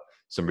stupid, but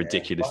some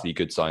ridiculously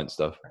good science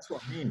stuff. That's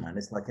what I mean, man.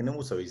 It's like, and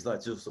also he's like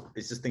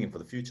it's just thinking for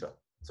the future.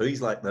 So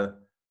he's like the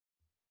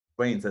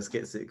brains that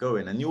gets it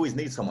going, and you always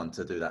need someone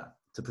to do that,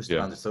 to push the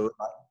boundaries. So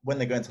like, when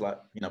they're going to like,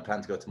 you know,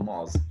 plan to go to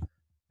Mars,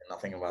 and I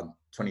think around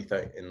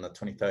 2030 in the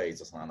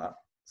 2030s or something like that.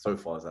 So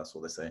far as that's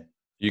what they say.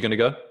 You gonna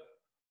go?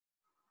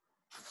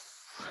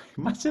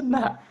 Imagine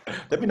that.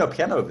 There'd be no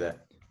piano over there.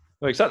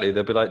 Well, exactly.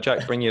 They'll be like,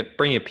 Jack, bring your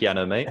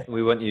piano, mate.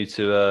 We want you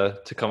to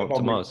come up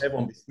to Mars.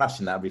 Everyone will be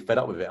smashing that. I'll be fed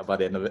up with it by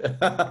the end of it.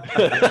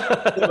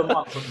 7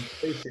 months from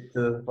spaceship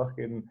to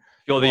fucking.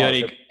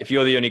 If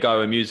you're the only guy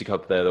with music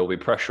up there, there'll be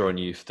pressure on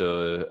you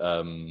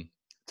to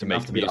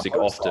make music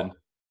often.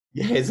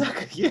 Yeah,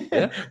 exactly.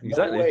 Yeah,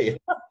 exactly.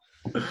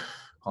 No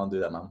can't do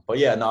that, man. But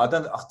yeah, no, I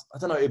don't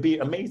know. It'd be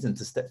amazing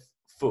to step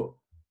foot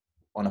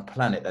on a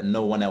planet that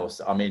no one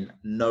else, I mean,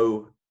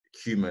 no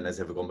human has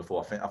ever gone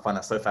before. I find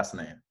that so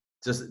fascinating.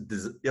 Just, you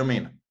know what I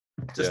mean?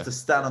 Just to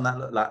stand on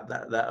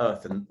that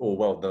Earth and,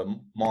 the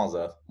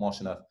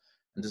Martian Earth,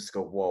 and just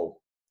go, whoa.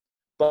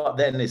 But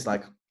then it's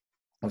like,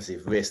 obviously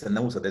risk, and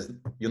also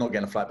you're not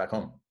getting a flight back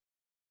home.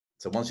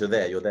 So once you're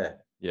there, you're there.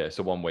 Yeah, it's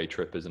a one-way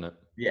trip, isn't it?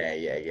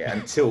 Yeah.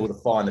 Until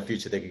far in the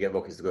future, they could get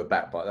rockets to go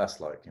back, but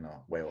that's like, you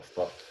know, way off.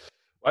 But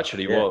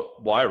actually,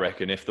 what I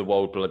reckon, if the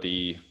world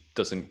bloody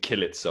doesn't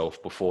kill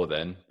itself before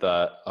then,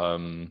 that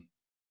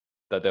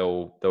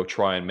they'll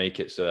try and make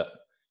it so that,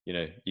 you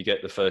know, you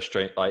get the first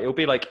train. Like, it'll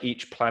be like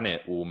each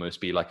planet will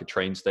almost be like a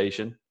train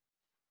station.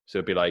 So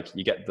it'll be like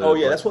you get the.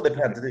 That's what they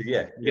plan to do.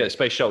 Yeah. You get a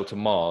space shuttle to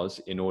Mars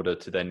in order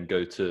to then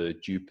go to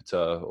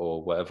Jupiter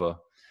or whatever.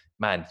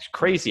 Man, it's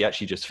crazy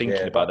actually just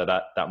thinking about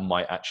that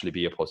might actually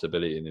be a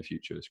possibility in the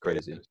future. It's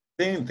crazy.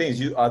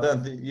 Things I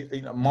don't think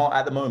you know,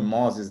 at the moment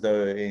Mars is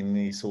the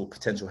only sort of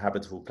potential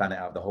habitable planet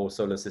out of the whole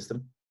solar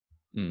system.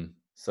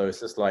 So it's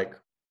just like,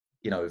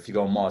 you know, if you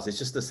go on Mars, it's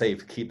just to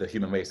keep the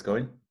human race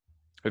going.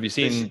 Have you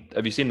seen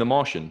The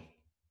Martian?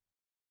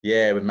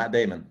 Yeah, with Matt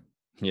Damon.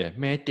 Yeah,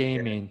 Matt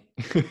Damon.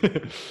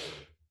 Yeah.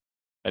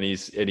 and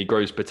he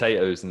grows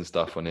potatoes and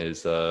stuff on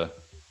his.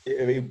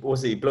 He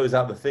blows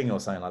out the thing or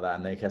something like that,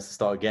 and then he has to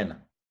start again.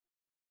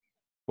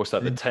 What's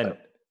that? The tent.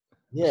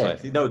 Yeah,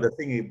 you know, the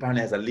thing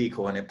apparently has a leak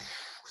on it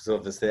because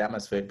of the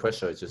atmospheric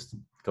pressure. It just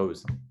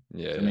goes.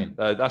 Yeah, I mean,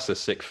 that's a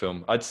sick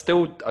film. I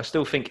still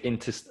think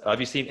Have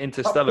you seen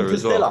Interstellar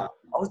as well?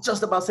 I was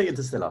just about to say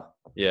Interstellar.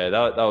 Yeah,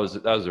 that was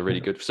a really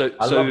good.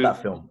 I love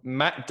that film.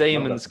 Matt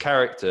Damon's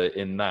character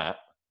in that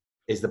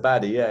is the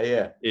baddie.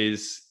 Yeah.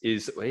 Is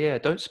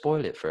don't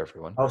spoil it for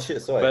everyone. Oh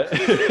shit, sorry.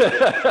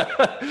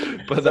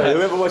 But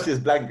whoever watches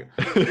blank.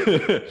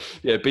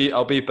 Yeah,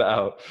 I'll beep it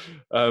out.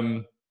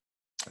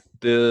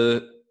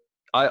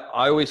 I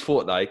always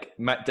thought like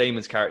Matt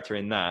Damon's character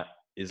in that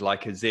is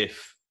like as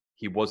if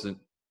he wasn't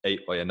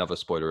another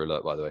spoiler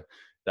alert, by the way,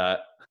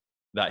 that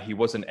he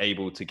wasn't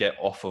able to get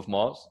off of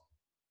Mars,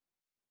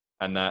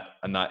 and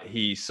that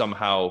he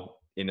somehow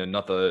in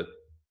another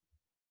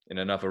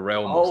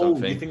realm or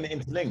something. Oh, you think they're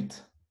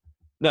interlinked?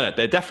 No,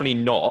 they're definitely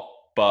not.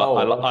 But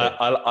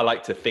I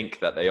like to think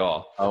that they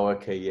are. Oh,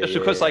 okay, yeah. Just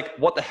because, like,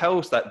 what the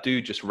hell's that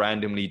dude just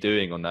randomly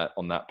doing on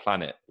that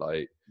planet,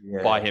 like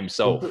by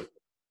himself?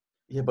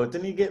 Yeah, but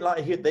didn't he get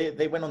like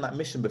they went on that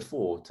mission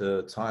before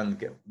to try and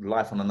get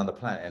life on another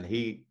planet, and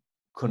he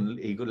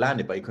could land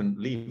it, but he couldn't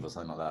leave or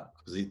something like that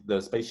because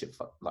the spaceship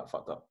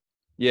fucked up.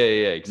 Yeah,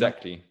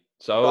 exactly.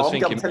 So I was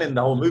thinking, I'm telling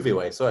the whole movie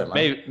away. Sorry,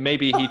 man.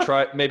 Maybe he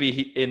tried. Maybe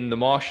he in The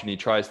Martian he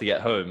tries to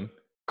get home,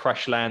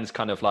 crash lands,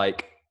 kind of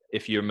like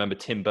if you remember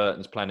Tim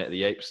Burton's Planet of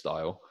the Apes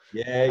style.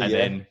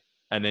 Yeah,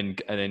 and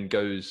then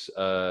goes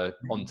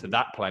onto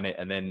that planet,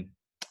 and then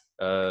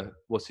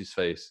what's his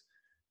face?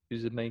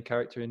 Who's the main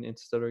character in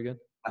Interstellar again?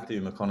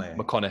 Matthew McConaughey.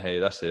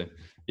 McConaughey, that's it.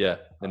 Yeah,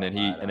 and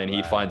then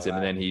he finds him,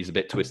 and then he's a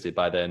bit twisted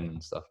by then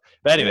and stuff.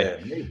 But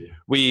anyway,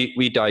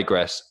 we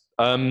digress.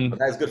 But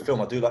that's a good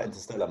film. I do like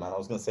Interstellar, man. I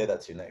was going to say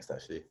that to you next,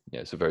 actually.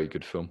 Yeah, it's a very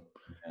good film.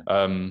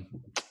 Yeah.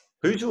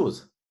 Who's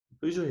yours?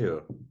 Who's your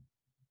hero?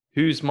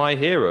 Who's my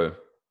hero?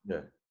 Yeah.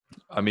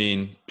 I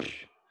mean,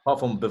 apart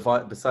from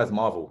besides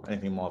Marvel,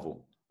 anything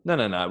Marvel.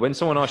 No. When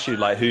someone asks you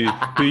like who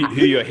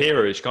your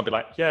hero is, you can't be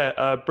like,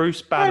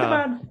 Bruce Banner.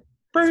 Spider-Man.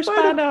 Bruce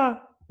Banner.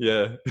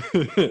 Yeah.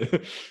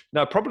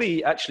 No,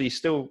 probably actually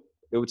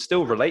it would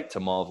still relate to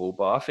Marvel,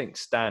 but I think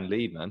Stan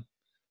Lee, man.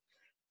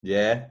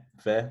 Yeah,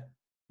 fair.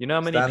 You know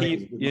how many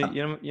people you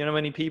know how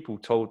many people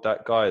told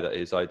that guy that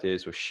his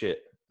ideas were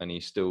shit and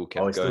he still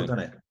kept going. Still done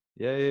it.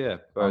 Yeah.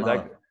 Bro,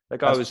 that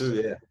guy was true,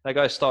 yeah. That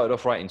guy started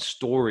off writing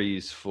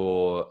stories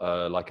for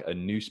like a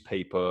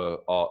newspaper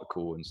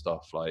article and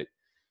stuff. Like,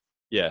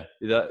 yeah,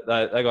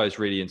 that guy's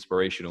really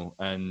inspirational.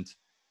 And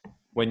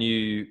when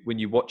you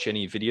watch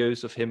any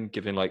videos of him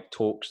giving like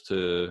talks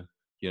to,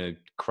 you know,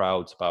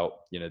 crowds about,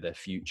 you know, their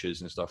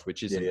futures and stuff,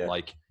 which isn't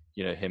like,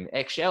 you know, him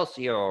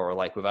Excelsior or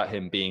like without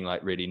him being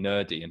like really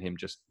nerdy and him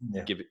just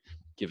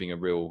giving a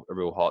real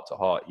heart to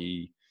heart.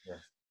 He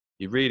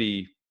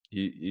really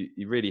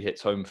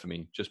hits home for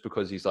me just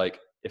because he's like,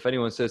 if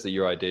anyone says that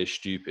your idea is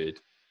stupid,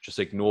 just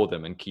ignore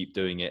them and keep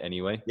doing it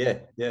anyway. Yeah.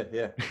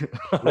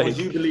 As long as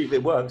you believe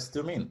it works, do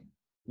you know what I mean?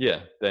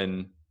 Yeah,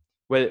 then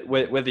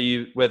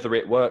whether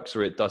it works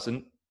or it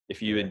doesn't,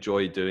 if you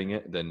enjoy doing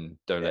it, then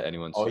don't let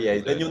anyone. Oh yeah,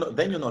 then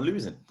you're not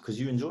losing because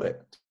you enjoy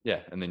it.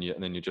 Yeah, and then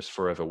you're just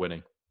forever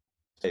winning.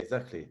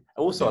 Exactly.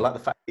 Also, I like the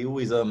fact he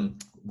always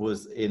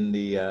was in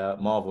the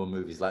Marvel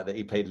movies, like that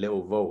he played a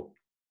little role.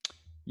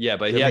 Yeah,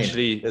 but he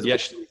actually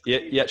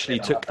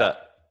took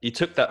that. He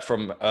took that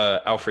from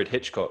Alfred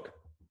Hitchcock.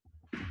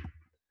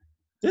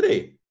 Did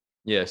he?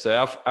 Yeah, so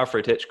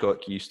Alfred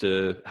Hitchcock used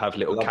to have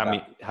little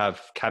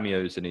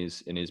cameos in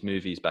his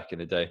movies back in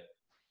the day.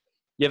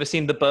 You ever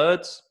seen The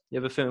Birds?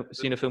 You ever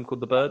seen a film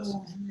called The Birds?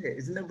 Oh, yeah.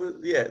 Isn't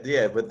it?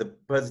 Yeah, but the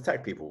birds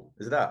attack people.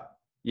 Is it that?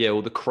 Yeah,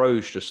 all the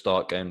crows just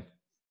start going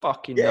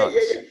fucking nuts,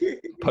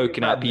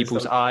 poking out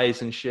people's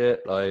eyes and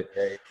shit, like.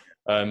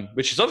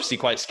 Which is obviously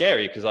quite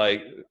scary because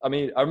I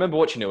remember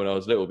watching it when I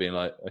was little, being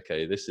like,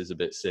 okay, this is a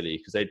bit silly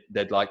because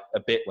they'd like a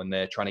bit when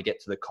they're trying to get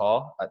to the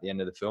car at the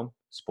end of the film.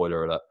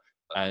 Spoiler alert.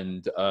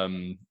 And I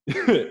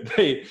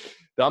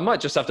might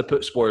just have to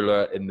put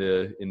spoiler in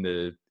the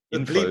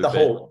info. Bleep the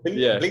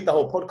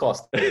whole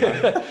podcast.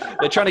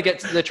 They're trying to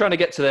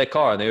get to their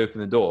car and they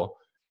open the door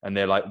and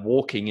they're like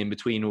walking in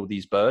between all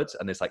these birds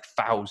and there's like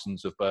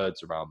thousands of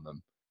birds around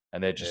them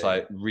and they're just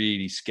like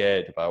really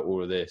scared about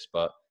all of this.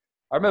 But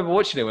I remember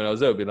watching it when I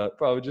was little, being like,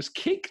 bro, just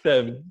kick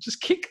them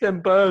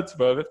birds,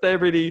 bro. If they're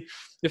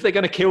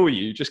going to kill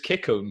you, just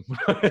kick them.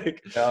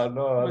 Like, I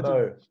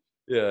know.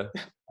 Yeah.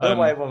 I don't know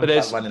why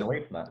everyone's running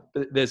away from that.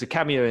 But there's a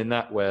cameo in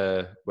that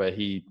where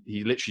he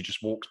literally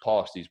just walks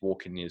past. He's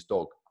walking his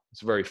dog.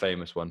 It's a very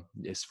famous one.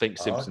 I think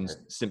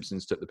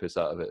Simpsons took the piss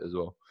out of it as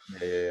well.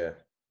 Yeah.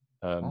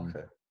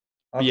 Okay.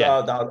 I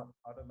don't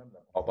remember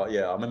that, but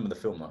yeah, I remember the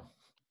film though.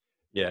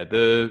 Yeah,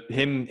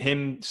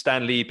 him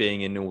Stan Lee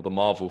being in all the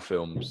Marvel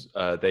films.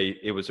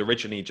 It was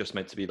originally just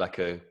meant to be like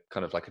a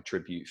kind of like a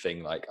tribute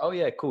thing. Like, oh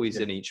yeah, cool, he's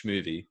in each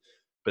movie.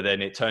 But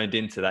then it turned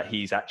into that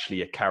he's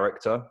actually a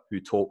character who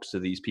talks to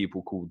these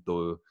people called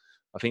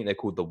I think they're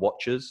called the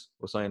Watchers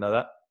or something like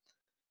that.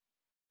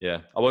 Yeah,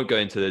 I won't go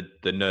into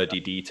the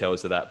nerdy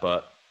details of that,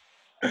 but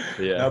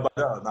yeah.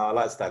 No, I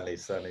like Stan Lee.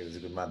 Stan Lee was a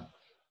good man.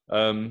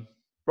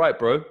 Right,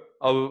 bro.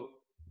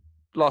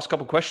 Last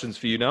couple questions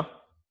for you now.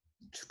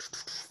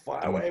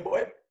 Fire away,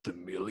 boy. The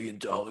 $1 million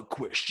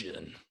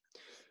question.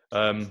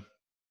 Funny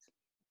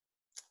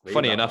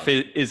enough,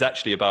 it is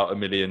actually about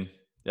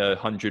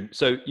 100.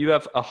 So you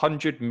have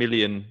 100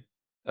 million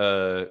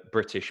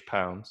British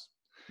pounds.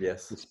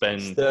 Yes. To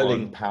spend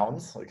sterling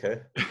pounds.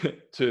 Okay.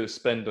 To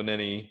spend on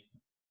any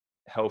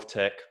health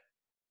tech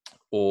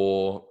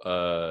or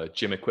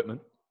gym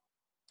equipment.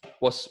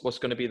 What's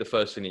going to be the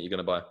first thing that you're going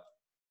to buy?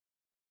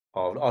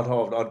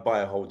 I'd buy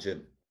a whole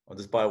gym. I'll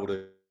just buy all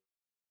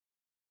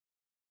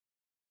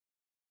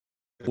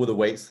the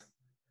weights.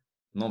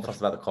 Not fussed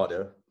about the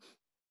cardio.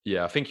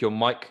 Yeah, I think your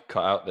mic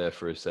cut out there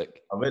for a sec.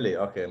 Oh, really?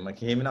 Okay. Can you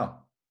hear me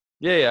now?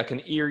 Yeah, I can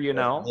hear you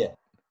now.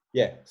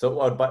 Yeah.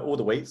 So I'd buy all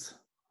the weights.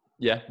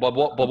 Yeah, but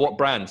what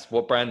brands?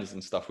 What brands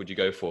and stuff would you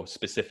go for?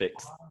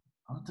 Specifics?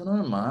 I don't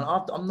know, man.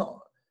 I'm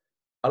not.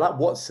 I like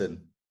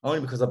Watson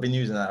only because I've been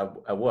using that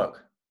at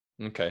work.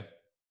 Okay.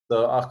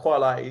 So I quite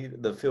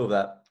like the feel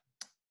that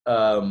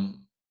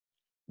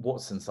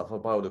Watson stuff. I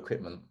buy all the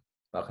equipment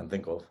that I can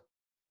think of.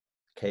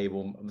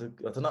 Cable. I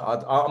don't know.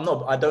 I'm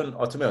not. I don't.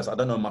 To be honest, I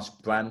don't know much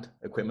brand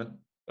equipment.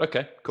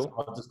 Okay, cool. So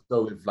I'll just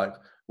go with like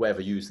whatever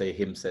you say.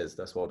 Him says.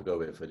 That's what I'll go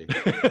with. Really.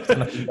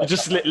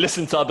 Just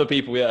listen to other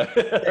people. Yeah.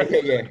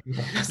 Yeah.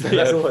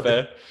 That's all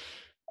fair.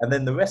 And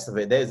then the rest of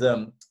it, there's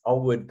I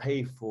would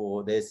pay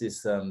for. There's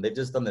this. They've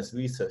just done this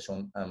research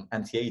on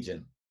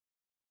anti-aging.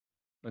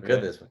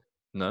 Okay. This?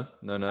 No.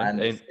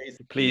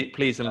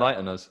 Please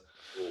enlighten us.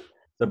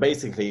 So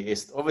basically,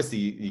 it's obviously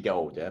you get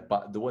old, yeah.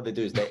 But what they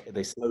do is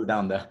they slow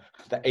down the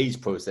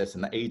age process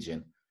and the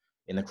aging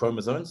in the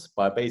chromosomes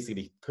by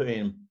basically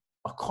putting.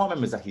 I can't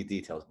remember exactly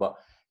details, but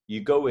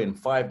you go in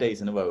 5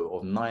 days in a row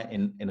of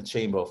in a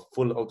chamber of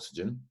full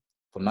oxygen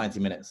for 90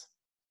 minutes.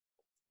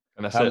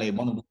 And that's apparently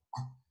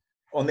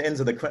on the ends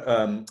of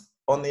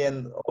on the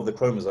end of the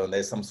chromosome,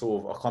 there's some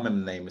sort of, I can't remember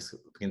the name. It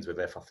begins with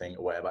F, I think,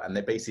 or whatever. And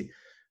they basically,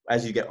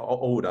 as you get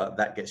older,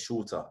 that gets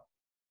shorter.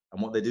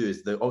 And what they do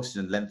is the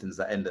oxygen lengthens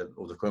that end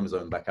of the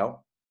chromosome back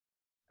out,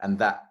 and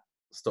that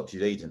stops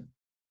you aging.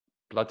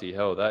 Bloody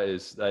hell, that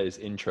is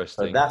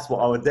interesting. So that's what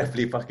I would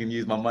definitely fucking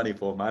use my money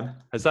for, man.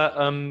 Has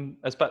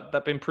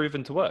that been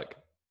proven to work?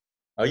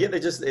 Oh yeah,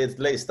 it's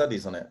latest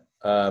studies on it.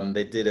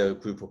 They did a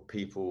group of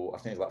people, I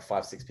think it's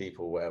like 5-6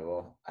 people,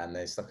 whatever, and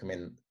they stuck them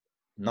in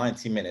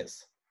 90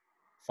 minutes,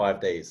 5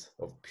 days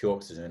of pure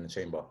oxygen in the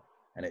chamber,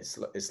 and it's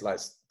like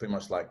pretty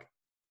much like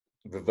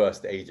reverse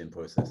the aging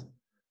process.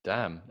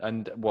 Damn.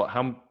 And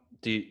how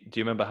do you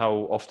remember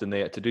how often they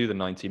had to do the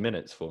 90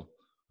 minutes for?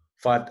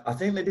 5. I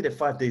think they did it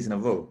 5 days in a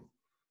row.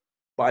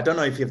 But I don't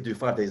know if you have to do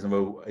 5 days in a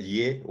row a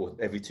year or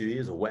every 2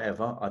 years or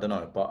whatever. I don't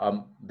know. But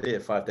they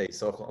did it 5 days.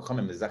 So I can't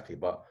remember exactly.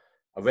 But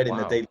I read it in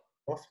the daily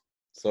off.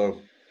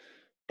 So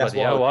that's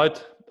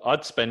what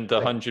I'd spend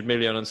 100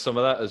 million on some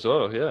of that as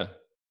well. Yeah.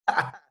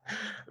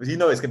 You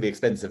know it's gonna be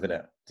expensive,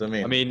 innit? Do you know what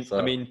I I mean? mean, So,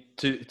 I mean,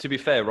 to be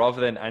fair, rather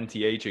than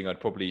anti-aging, I'd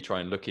probably try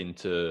and look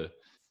into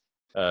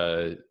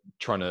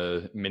trying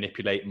to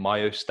manipulate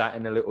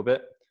myostatin a little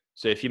bit.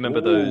 So if you remember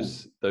ooh,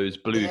 those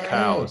blue yeah,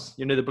 cows,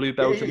 you know the blue yeah,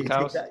 Belgium you take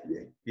cows. that,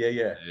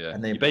 yeah. Yeah,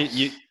 And then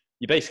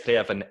you basically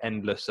have an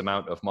endless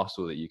amount of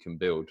muscle that you can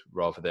build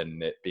rather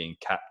than it being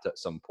capped at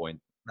some point.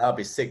 that'll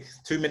be sick.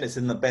 2 minutes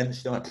in the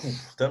bench, don't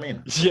I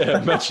mean?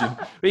 Yeah, imagine.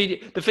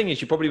 The thing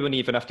is, you probably wouldn't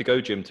even have to go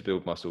gym to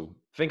build muscle.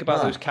 Think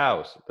about those Nah,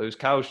 cows. Those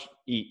cows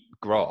eat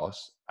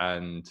grass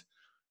and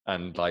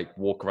like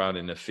walk around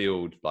in a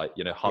field, like,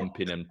 you know, yeah,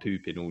 humping and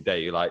pooping all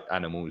day like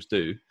animals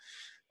do.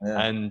 yeah,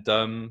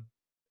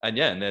 And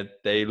yeah, and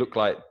they look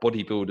like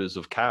bodybuilders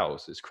of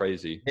cows. It's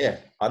crazy. yeah.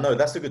 I know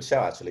that's a good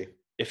shout, actually.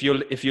 If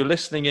you're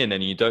listening in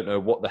and you don't know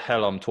what the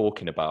hell I'm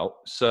talking about,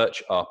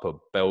 search up a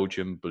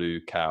Belgian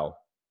blue cow.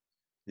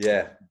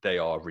 Yeah, They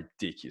are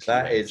ridiculously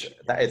that range.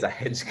 is a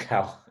hedge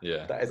cow.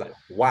 Yeah. That is a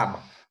wham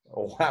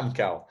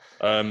cow.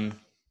 Um,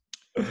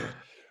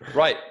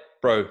 right,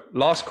 bro.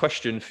 Last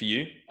question for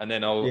you, and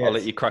then I'll let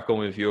Yes, you crack on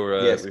yes,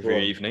 with go your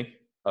on, evening.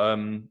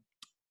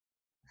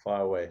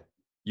 fire away.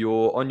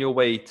 You're on your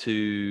way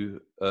to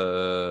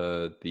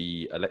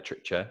the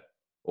electric chair,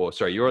 or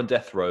sorry, you're on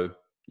death row.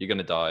 You're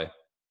gonna die.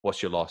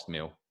 What's your last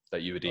meal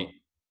that you would eat? Oh,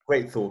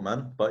 great thought,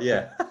 man. But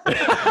yeah,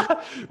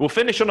 We'll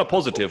finish on a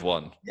positive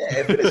one.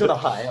 yeah. Finish on a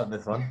high on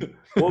this one.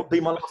 What would be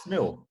my last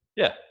meal?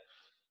 Yeah.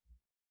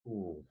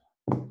 Ooh,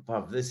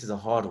 but this is a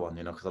hard one,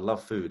 because I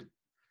love food.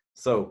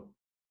 So,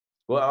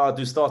 well, I'll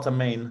do starter,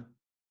 main,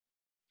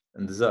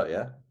 and dessert.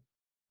 Yeah.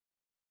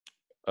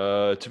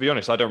 To be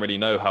honest, I don't really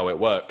know how it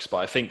works, but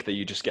I think that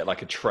you just get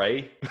like a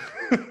tray.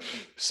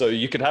 So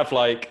you could have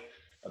like,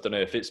 I don't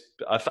know if it's,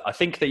 I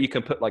think that you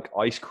can put like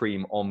ice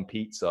cream on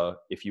pizza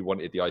if you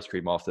wanted the ice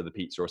cream after the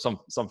pizza or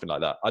something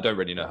like that. I don't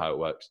really know how it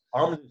works.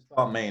 I'm gonna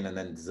start main and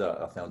then dessert.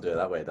 I think I'll do it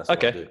that way. That's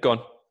what I'll Okay, do. go on.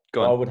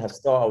 Go Well, I on. would have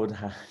I would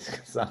have.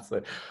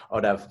 I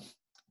would have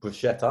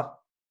bruschetta.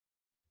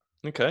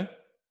 Okay.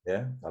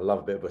 Yeah, I love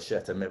a bit of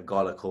bruschetta, a bit of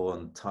garlic oil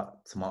and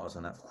tomatoes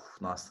on that.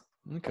 Nice,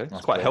 Okay. It's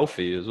nice quite bread.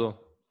 healthy as well.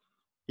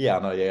 Yeah,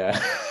 I know. Yeah,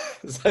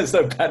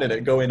 so planning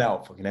it, going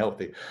out, fucking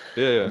healthy.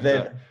 Yeah.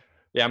 Then,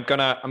 Yeah. I'm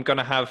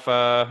gonna have as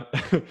long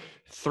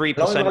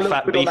as I 3% look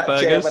fat good on beef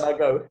that chair when burgers. I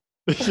go.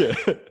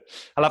 Yeah.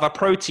 I'll have a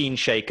protein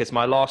shake as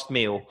my last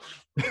meal.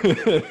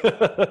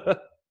 I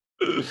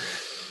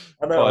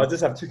know. I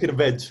just have chicken and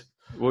veg.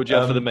 What would you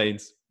have for the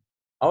mains?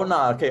 Oh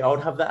no, okay. I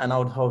would have that, and I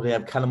would probably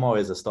have calamari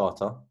as a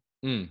starter.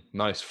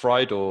 Nice.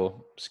 Fried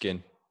or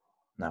skin?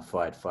 Nah,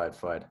 fried.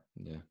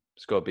 Yeah.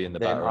 It's got to be in the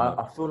Then batter,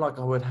 innit? I feel like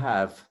I would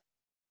have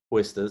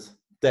oysters.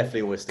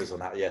 Definitely oysters on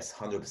that. Yes,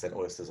 100%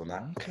 oysters on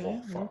that. Okay.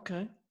 Oh, fuck.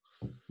 Okay.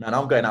 Man,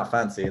 I'm going out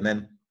fancy, and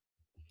then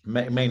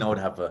main I would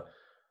have a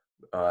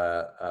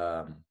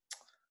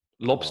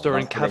Lobster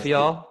and nice filet.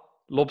 caviar.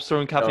 Lobster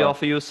and caviar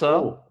for you, sir.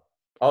 Oh,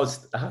 I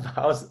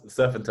was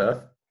surf and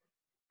turf.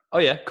 Oh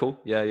yeah, cool.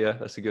 Yeah.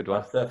 That's a good I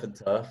one. have surf and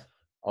turf.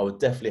 I would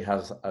definitely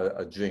have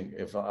a drink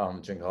if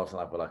I'm drinking half an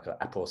hour, like an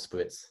apple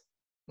spritz.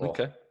 Oh,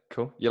 Okay,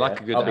 cool. You yeah, like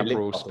a good I'll be lit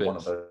Aperol after one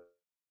of Spritz?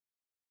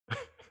 those.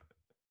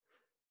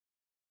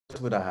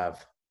 What would I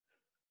have?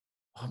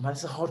 Oh man,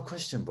 it's a hard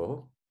question,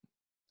 bro.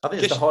 I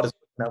think it's the Guess, hardest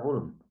question out of all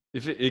of them.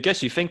 I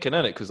guess you're thinking,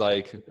 innit? Because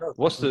like, No,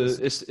 what's because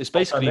it's and then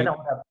basically I would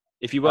have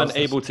if you I'll weren't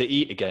able to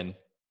eat again.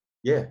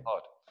 yeah.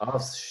 Hard. I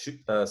have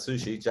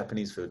sushi,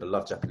 Japanese food. I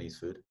love Japanese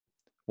food.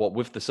 What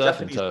with the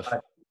surf and Japanese,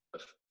 turf?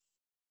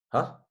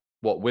 huh?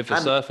 What with the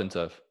And surf and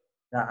turf?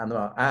 yeah, and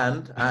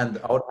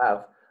I would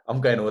have.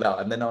 I'm going all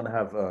out, and then I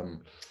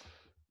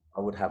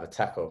would have a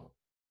taco.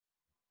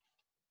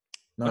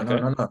 Okay,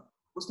 No.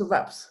 What's the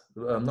wraps?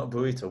 Not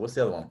burrito. What's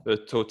the other one? the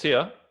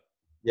tortilla,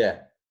 Yeah,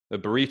 the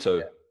burrito.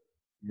 yeah,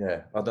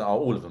 yeah. I don't know.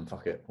 All of them.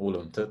 Fuck it. All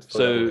of them. Throw that all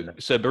So in there.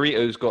 so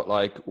burrito's got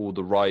like all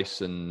the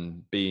rice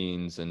and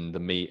beans and the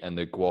meat and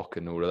the guac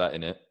and all of that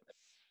in it.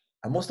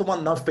 And what's the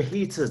one? No,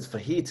 fajitas.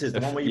 Fajitas. The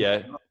one where you.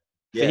 Yeah,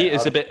 Yeah,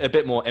 fajita's a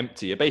bit more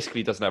empty. It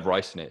basically doesn't have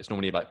rice in it. It's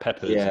normally like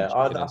peppers yeah. and chicken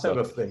I and think stuff.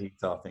 a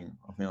fajita. I think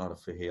I'll have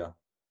fajita,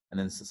 and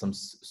then some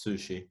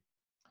sushi.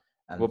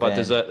 And What about then,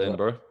 dessert then,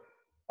 bro?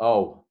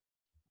 Oh,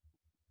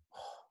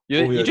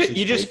 You Oreo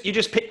cheesecake. you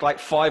just picked like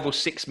 5 or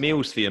 6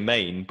 meals for your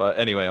main, but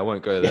anyway, I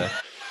won't go there.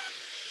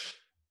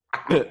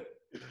 No,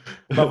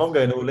 I'm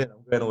going all in.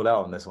 I'm going all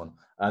out on this one.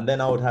 And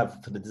then I would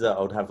have for the dessert.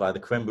 I would have either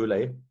creme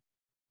brulee.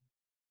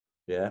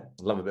 Yeah,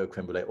 I love a bit of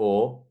creme brulee.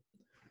 Or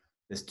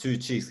there's 2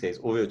 cheesecakes: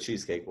 Oreo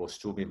cheesecake or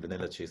strawberry and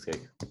vanilla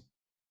cheesecake.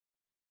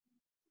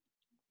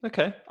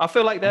 Okay, I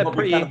feel like I'm they're not a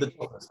big fan of pretty. the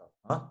chocolate stuff.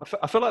 Huh?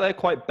 I feel like they're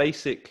quite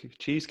basic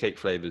cheesecake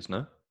flavors,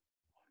 no?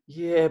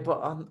 Yeah, but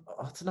I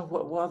don't know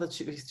what other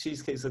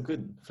cheesecakes are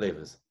good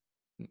flavors.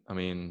 I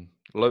mean,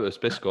 Lotus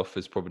Biscoff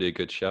is probably a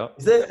good shout.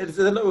 Is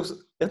there no?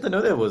 I didn't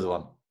know there was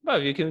one.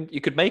 Well, you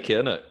could make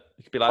it, innit?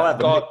 You could be I'll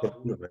like, have a mix of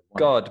all of it.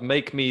 God,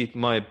 make me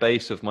my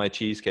base of my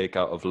cheesecake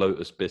out of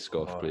Lotus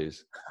Biscoff, Oh.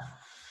 please.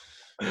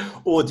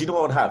 Or do you know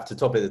what I'd have to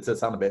top it to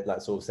sound a bit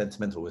like sort of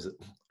sentimental? Is it?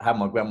 I have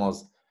my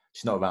grandma's.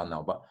 She's not around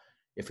now, but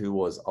if he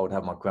was, I would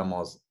have my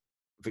grandma's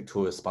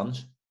Victoria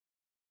sponge.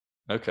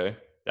 Okay.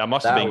 That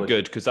must have That been was,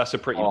 good because that's a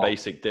pretty oh,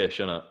 basic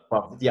dish, isn't it?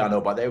 but yeah, I know,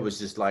 but it was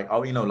just like,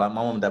 oh, you know, like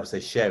my mom and dad would say,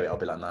 share it. I'll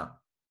be like, nah.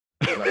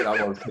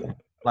 That was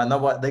like, no,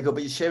 what? They go,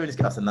 but you're sharing this.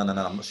 I said, no, no,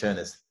 no, I'm not sharing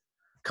this.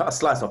 Cut a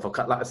slice off, or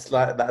cut like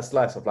that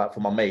slice off, like for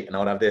my mate, and I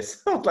would have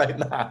this. I was like,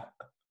 nah.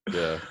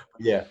 Yeah.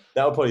 Yeah,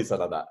 that would probably sound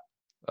like that.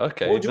 What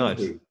Okay, would yours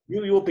nice. be?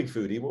 You're a big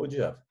foodie. What would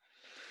you have?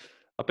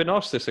 I've been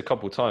asked this a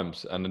couple of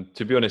times, and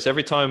to be honest,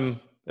 every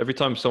time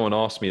someone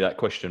asks me that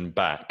question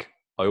back,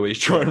 I always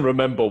try and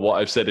remember what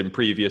I've said in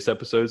previous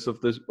episodes of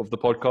the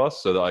podcast,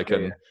 so that I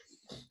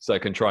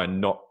can try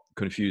and not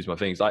confuse my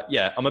things. Like,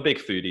 yeah, I'm a big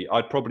foodie.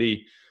 I'd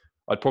probably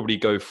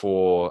go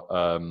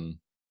for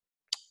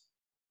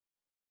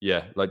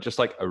yeah, like just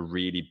like a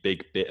really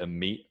big bit of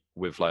meat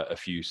with like a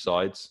few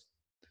sides.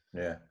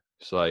 Yeah.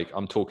 So like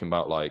I'm talking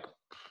about like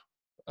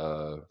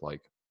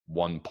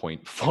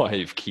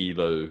 1.5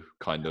 kilo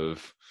kind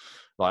of,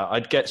 like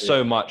I'd get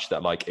so much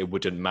that like it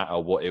wouldn't matter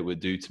what it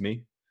would do to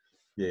me,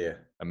 Yeah.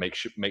 and make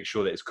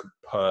sure that it's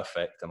cooked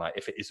perfect. And like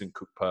if it isn't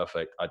cooked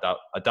perfect, I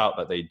doubt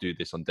that they do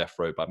this on death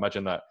row. But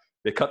imagine that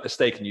they cut the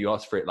steak and you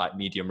ask for it like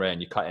medium rare,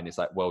 and you cut it and it's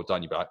like well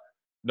done. You'd be like,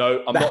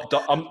 no,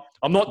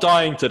 I'm not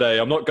dying today.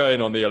 I'm not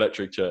going on the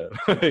electric chair.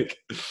 Like,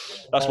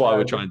 that's what I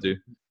would try and do.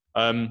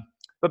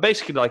 But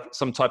basically like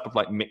some type of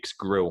like mixed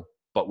grill,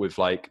 but with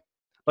like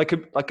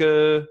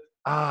a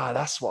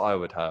that's what I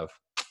would have.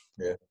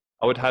 Yeah.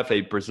 I would have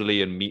a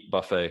Brazilian meat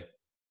buffet.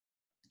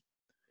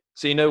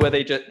 So you know where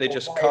they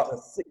just cut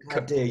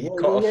idea. Yeah,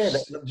 off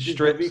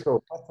strips.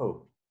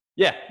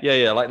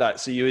 Yeah, like that.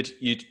 So you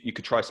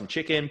could try some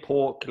chicken,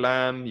 pork,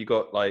 lamb. You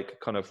got like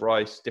kind of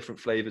rice,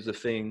 different flavors of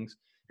things.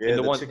 Yeah,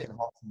 the one, chicken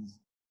hot.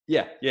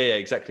 yeah,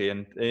 exactly.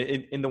 And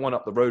in the one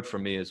up the road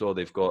from me as well,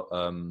 they've got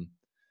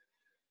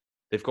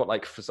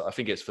like, I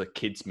think it's for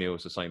kids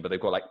meals or something, but they've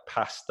got like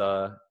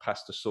pasta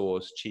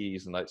sauce,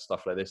 cheese, and like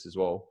stuff like this as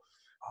well.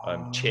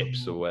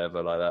 Chips or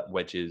whatever like that,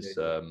 wedges,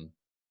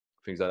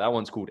 things like that. That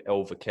one's called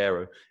El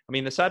Vaquero. I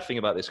mean, the sad thing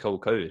about this whole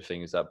COVID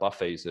thing is that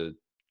buffets are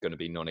going to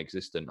be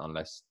non-existent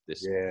unless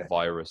this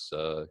virus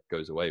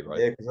goes away, right?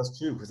 Yeah, because that's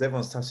true. Because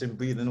everyone's touching,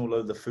 breathing all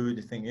over the food.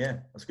 You think,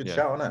 that's a good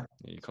shout, isn't it?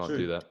 You can't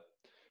do that.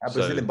 That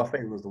Brazilian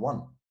buffet was the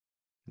one.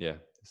 Yeah,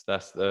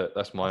 that's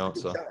my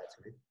answer.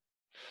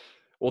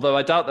 Although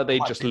I doubt that they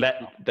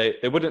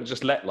wouldn't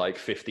just let like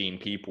 15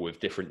 people with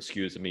different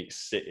skewers of meat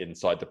sit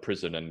inside the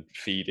prison and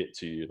feed it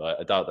to you. Like,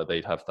 I doubt that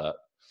they'd have that.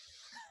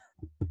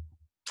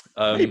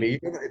 Maybe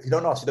if you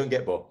don't ask, you don't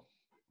get, Bob.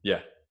 Yeah,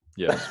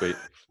 sweet.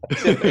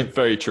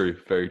 Very true.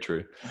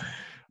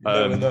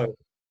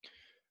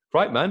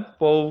 Right, man.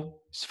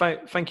 Well,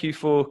 thank you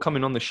for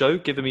coming on the show,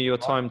 giving me your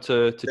time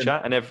to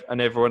chat,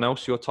 and everyone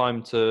else your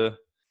time to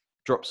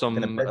drop some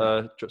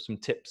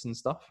tips and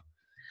stuff.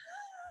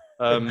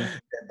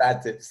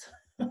 Bad tips.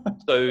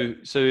 So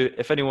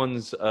if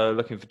anyone's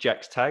looking for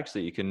Jack's tags,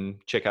 that you can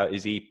check out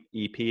his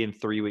EP in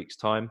 3 weeks'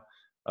 time.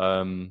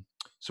 So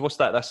what's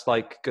that? That's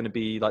like going to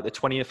be like the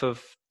 20th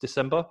of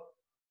December.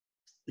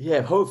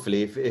 Yeah,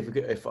 hopefully,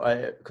 if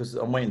I, because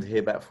I'm waiting to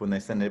hear back when they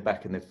send it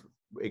back, and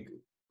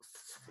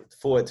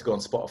for it to go on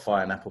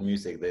Spotify and Apple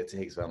Music, it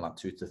takes around like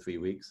 2 to 3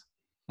 weeks.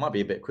 Might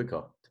be a bit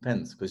quicker.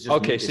 Depends.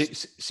 Okay,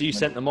 so you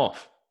sent them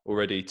off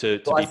already to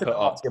be put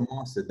up. To get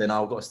mastered, then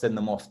I've got to send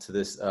them off to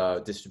this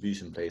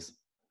distribution place,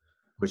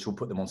 which will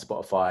put them on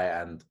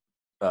Spotify and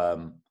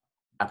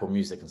Apple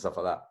Music and stuff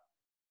like that.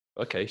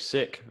 Okay,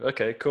 sick.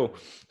 Okay, cool.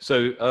 So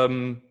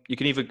you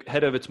can either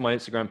head over to my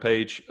Instagram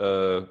page,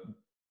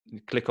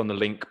 click on the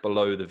link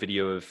below the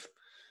video of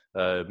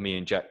me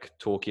and Jack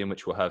talking,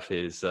 which will have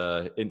his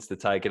Insta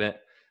tag in it.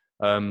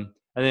 And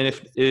then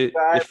if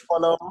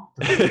follow,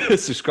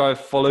 subscribe,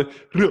 follow.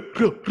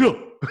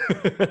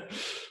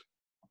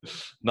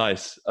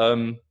 Nice.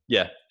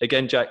 Yeah.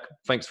 Again, Jack,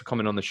 thanks for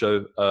coming on the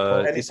show.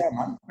 Anytime,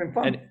 man. It's been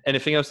fun.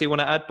 Anything else you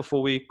want to add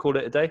before we call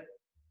it a day?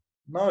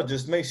 No,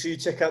 just make sure you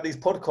check out these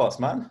podcasts,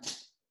 man.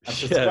 And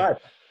subscribe.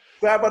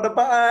 Grab on the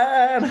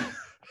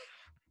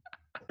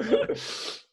button.